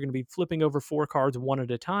there. You're going to be flipping over 4 cards one at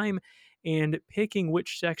a time and picking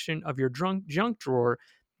which section of your junk drawer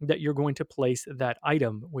that you're going to place that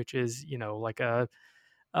item, which is, like a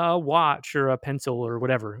watch or a pencil or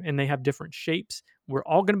whatever. And they have different shapes. We're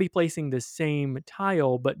all going to be placing the same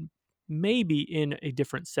tile, but maybe in a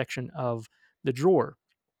different section of the drawer.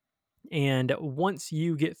 And once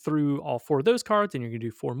you get through all 4 of those cards, and you're going to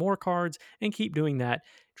do 4 more cards and keep doing that,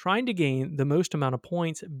 trying to gain the most amount of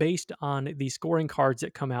points based on the scoring cards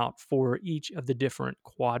that come out for each of the different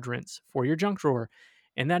quadrants for your junk drawer.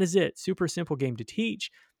 And that is it. Super simple game to teach.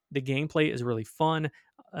 The gameplay is really fun.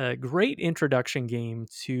 A great introduction game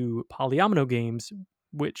to polyomino games,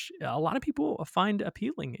 which a lot of people find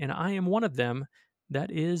appealing, and I am one of them. That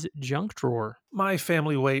is Junk Drawer. My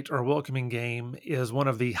family weight or welcoming game is one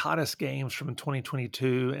of the hottest games from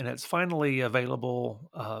 2022, and it's finally available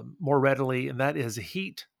more readily, and that is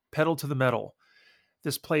Heat Pedal to the Metal.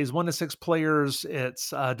 This plays 1 to 6 players.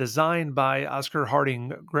 It's designed by Oscar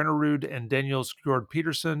Harding Granerud and Daniel Skjord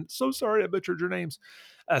Peterson. So sorry I butchered your names.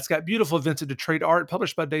 It's got beautiful vintage trade art,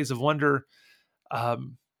 published by Days of Wonder.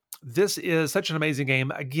 This is such an amazing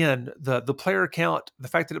game. Again, the player count, the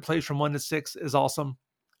fact that it plays from 1 to 6 is awesome.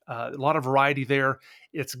 A lot of variety there.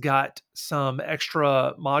 It's got some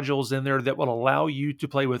extra modules in there that will allow you to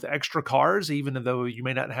play with extra cards, even though you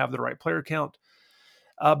may not have the right player count.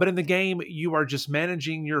 But in the game, you are just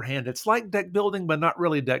managing your hand. It's like deck building, but not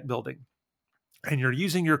really deck building. And you're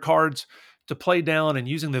using your cards to play down and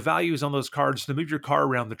using the values on those cards to move your car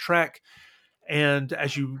around the track. And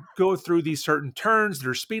as you go through these certain turns,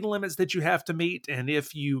 there's speed limits that you have to meet. And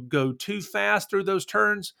if you go too fast through those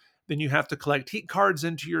turns, then you have to collect heat cards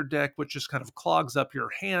into your deck, which just kind of clogs up your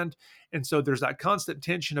hand. And so there's that constant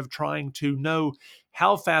tension of trying to know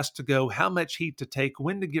how fast to go, how much heat to take,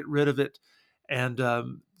 when to get rid of it. And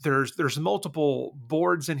there's multiple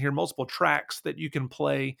boards in here, multiple tracks that you can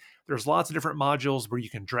play. There's lots of different modules where you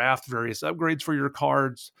can draft various upgrades for your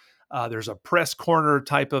cards. There's a press corner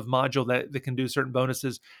type of module that can do certain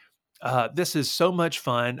bonuses. This is so much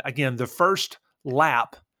fun. Again, the first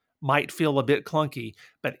lap might feel a bit clunky,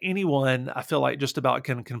 but anyone I feel like just about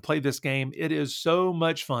can play this game. It is so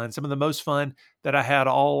much fun. Some of the most fun that I had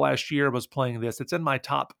all last year was playing this. It's in my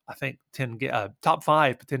top, I think, top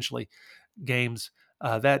 5 potentially games.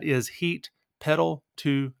 That is Heat Pedal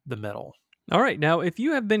to the Metal. All right. Now, if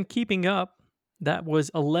you have been keeping up, that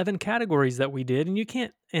was 11 categories that we did, and you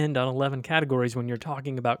can't end on 11 categories when you're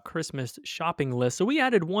talking about Christmas shopping lists. So we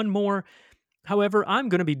added one more. However, I'm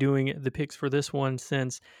going to be doing the picks for this one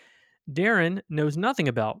since Darren knows nothing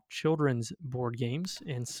about children's board games,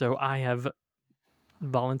 and so I have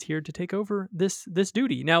volunteered to take over this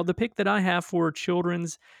duty. Now, the pick that I have for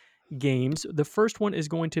children's games, the first one is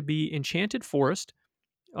going to be Enchanted Forest,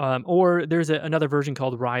 or there's another version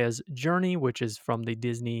called Raya's Journey, which is from the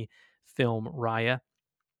Disney film Raya.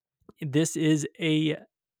 This is a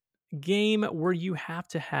game where you have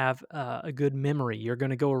to have a good memory. You're going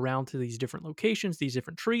to go around to these different locations, these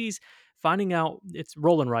different trees, finding out it's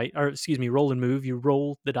roll and move. You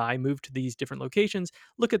roll the die, move to these different locations,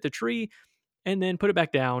 look at the tree, and then put it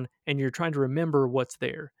back down, and you're trying to remember what's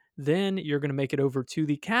there. Then you're going to make it over to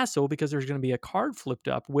the castle because there's going to be a card flipped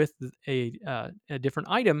up with a different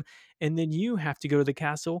item, and then you have to go to the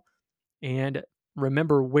castle and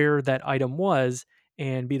remember where that item was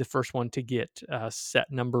and be the first one to get a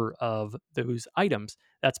set number of those items.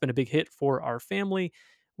 That's been a big hit for our family.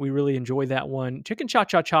 We really enjoy that one. Chicken Cha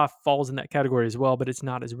Cha Cha falls in that category as well, but it's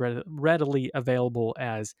not as readily available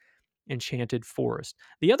as Enchanted Forest.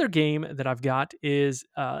 The other game that I've got is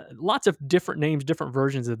lots of different names, different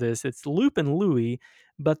versions of this. It's Loopin' Louie,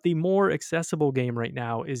 but the more accessible game right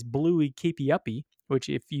now is Bluey Keepy Uppy, which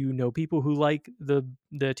if you know people who like the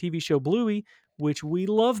TV show Bluey, which we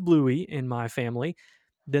love Bluey in my family,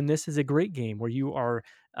 then this is a great game where you are,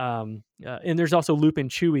 and there's also Lupin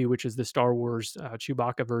Chewie, which is the Star Wars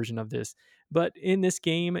Chewbacca version of this. But in this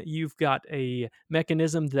game, you've got a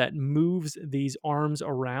mechanism that moves these arms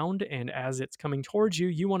around, and as it's coming towards you,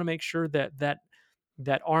 you want to make sure that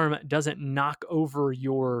that arm doesn't knock over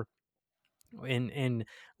your. In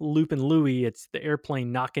Lupin Louie, it's the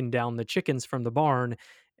airplane knocking down the chickens from the barn.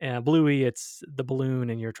 Bluey, it's the balloon,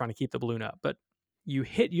 and you're trying to keep the balloon up. But you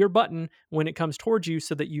hit your button when it comes towards you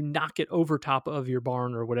so that you knock it over top of your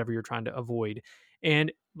barn or whatever you're trying to avoid.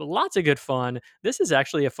 And lots of good fun. This is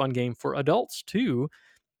actually a fun game for adults too.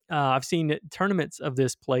 I've seen tournaments of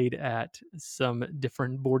this played at some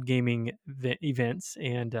different board gaming events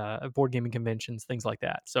and board gaming conventions, things like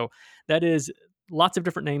that. So that is lots of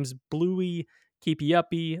different names: Bluey, Keepy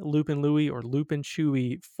Uppy, Lupin Louie, or Lupin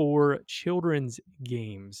Chewie for children's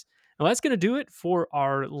games. Now that's going to do it for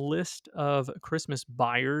our list of Christmas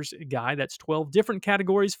buyers guide. That's 12 different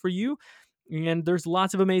categories for you. And there's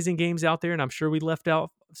lots of amazing games out there, and I'm sure we left out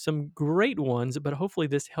some great ones, but hopefully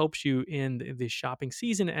this helps you in the shopping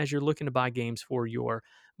season as you're looking to buy games for your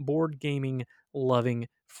board gaming loving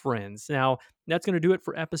friends. Now, that's going to do it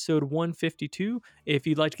for episode 152. If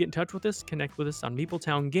you'd like to get in touch with us, connect with us on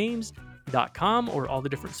MeepleTownGames.com or all the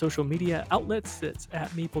different social media outlets. That's at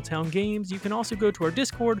Meepletown Games. You can also go to our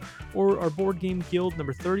Discord or our Board Game Guild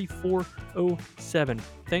number 3407.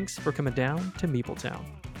 Thanks for coming down to Meepletown.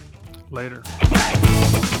 Later.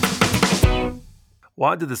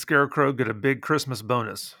 Why did the Scarecrow get a big Christmas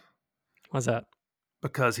bonus? What's that?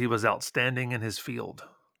 Because he was outstanding in his field.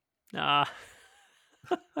 I've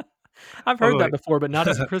heard that before, but not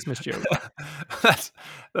as a Christmas joke. That's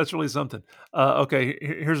really something. Okay,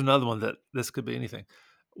 here's another one that this could be anything.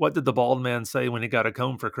 What did the bald man say when he got a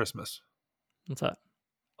comb for Christmas? What's that?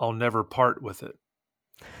 I'll never part with it.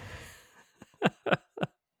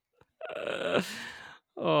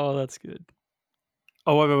 Oh, that's good.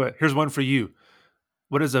 Oh, wait. Here's one for you.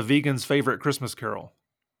 What is a vegan's favorite Christmas carol?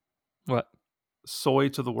 What? Soy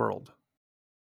to the World.